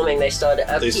weren't filming, they still had to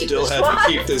upkeep They still had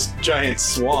to keep this giant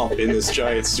swamp in this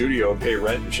giant studio and pay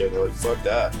rent and shit. They're like, fuck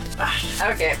that.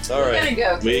 Okay. All right. We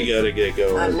gotta go. We gotta get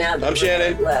going. I'm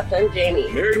Shannon. Left. I'm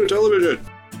Jamie. Married with Television.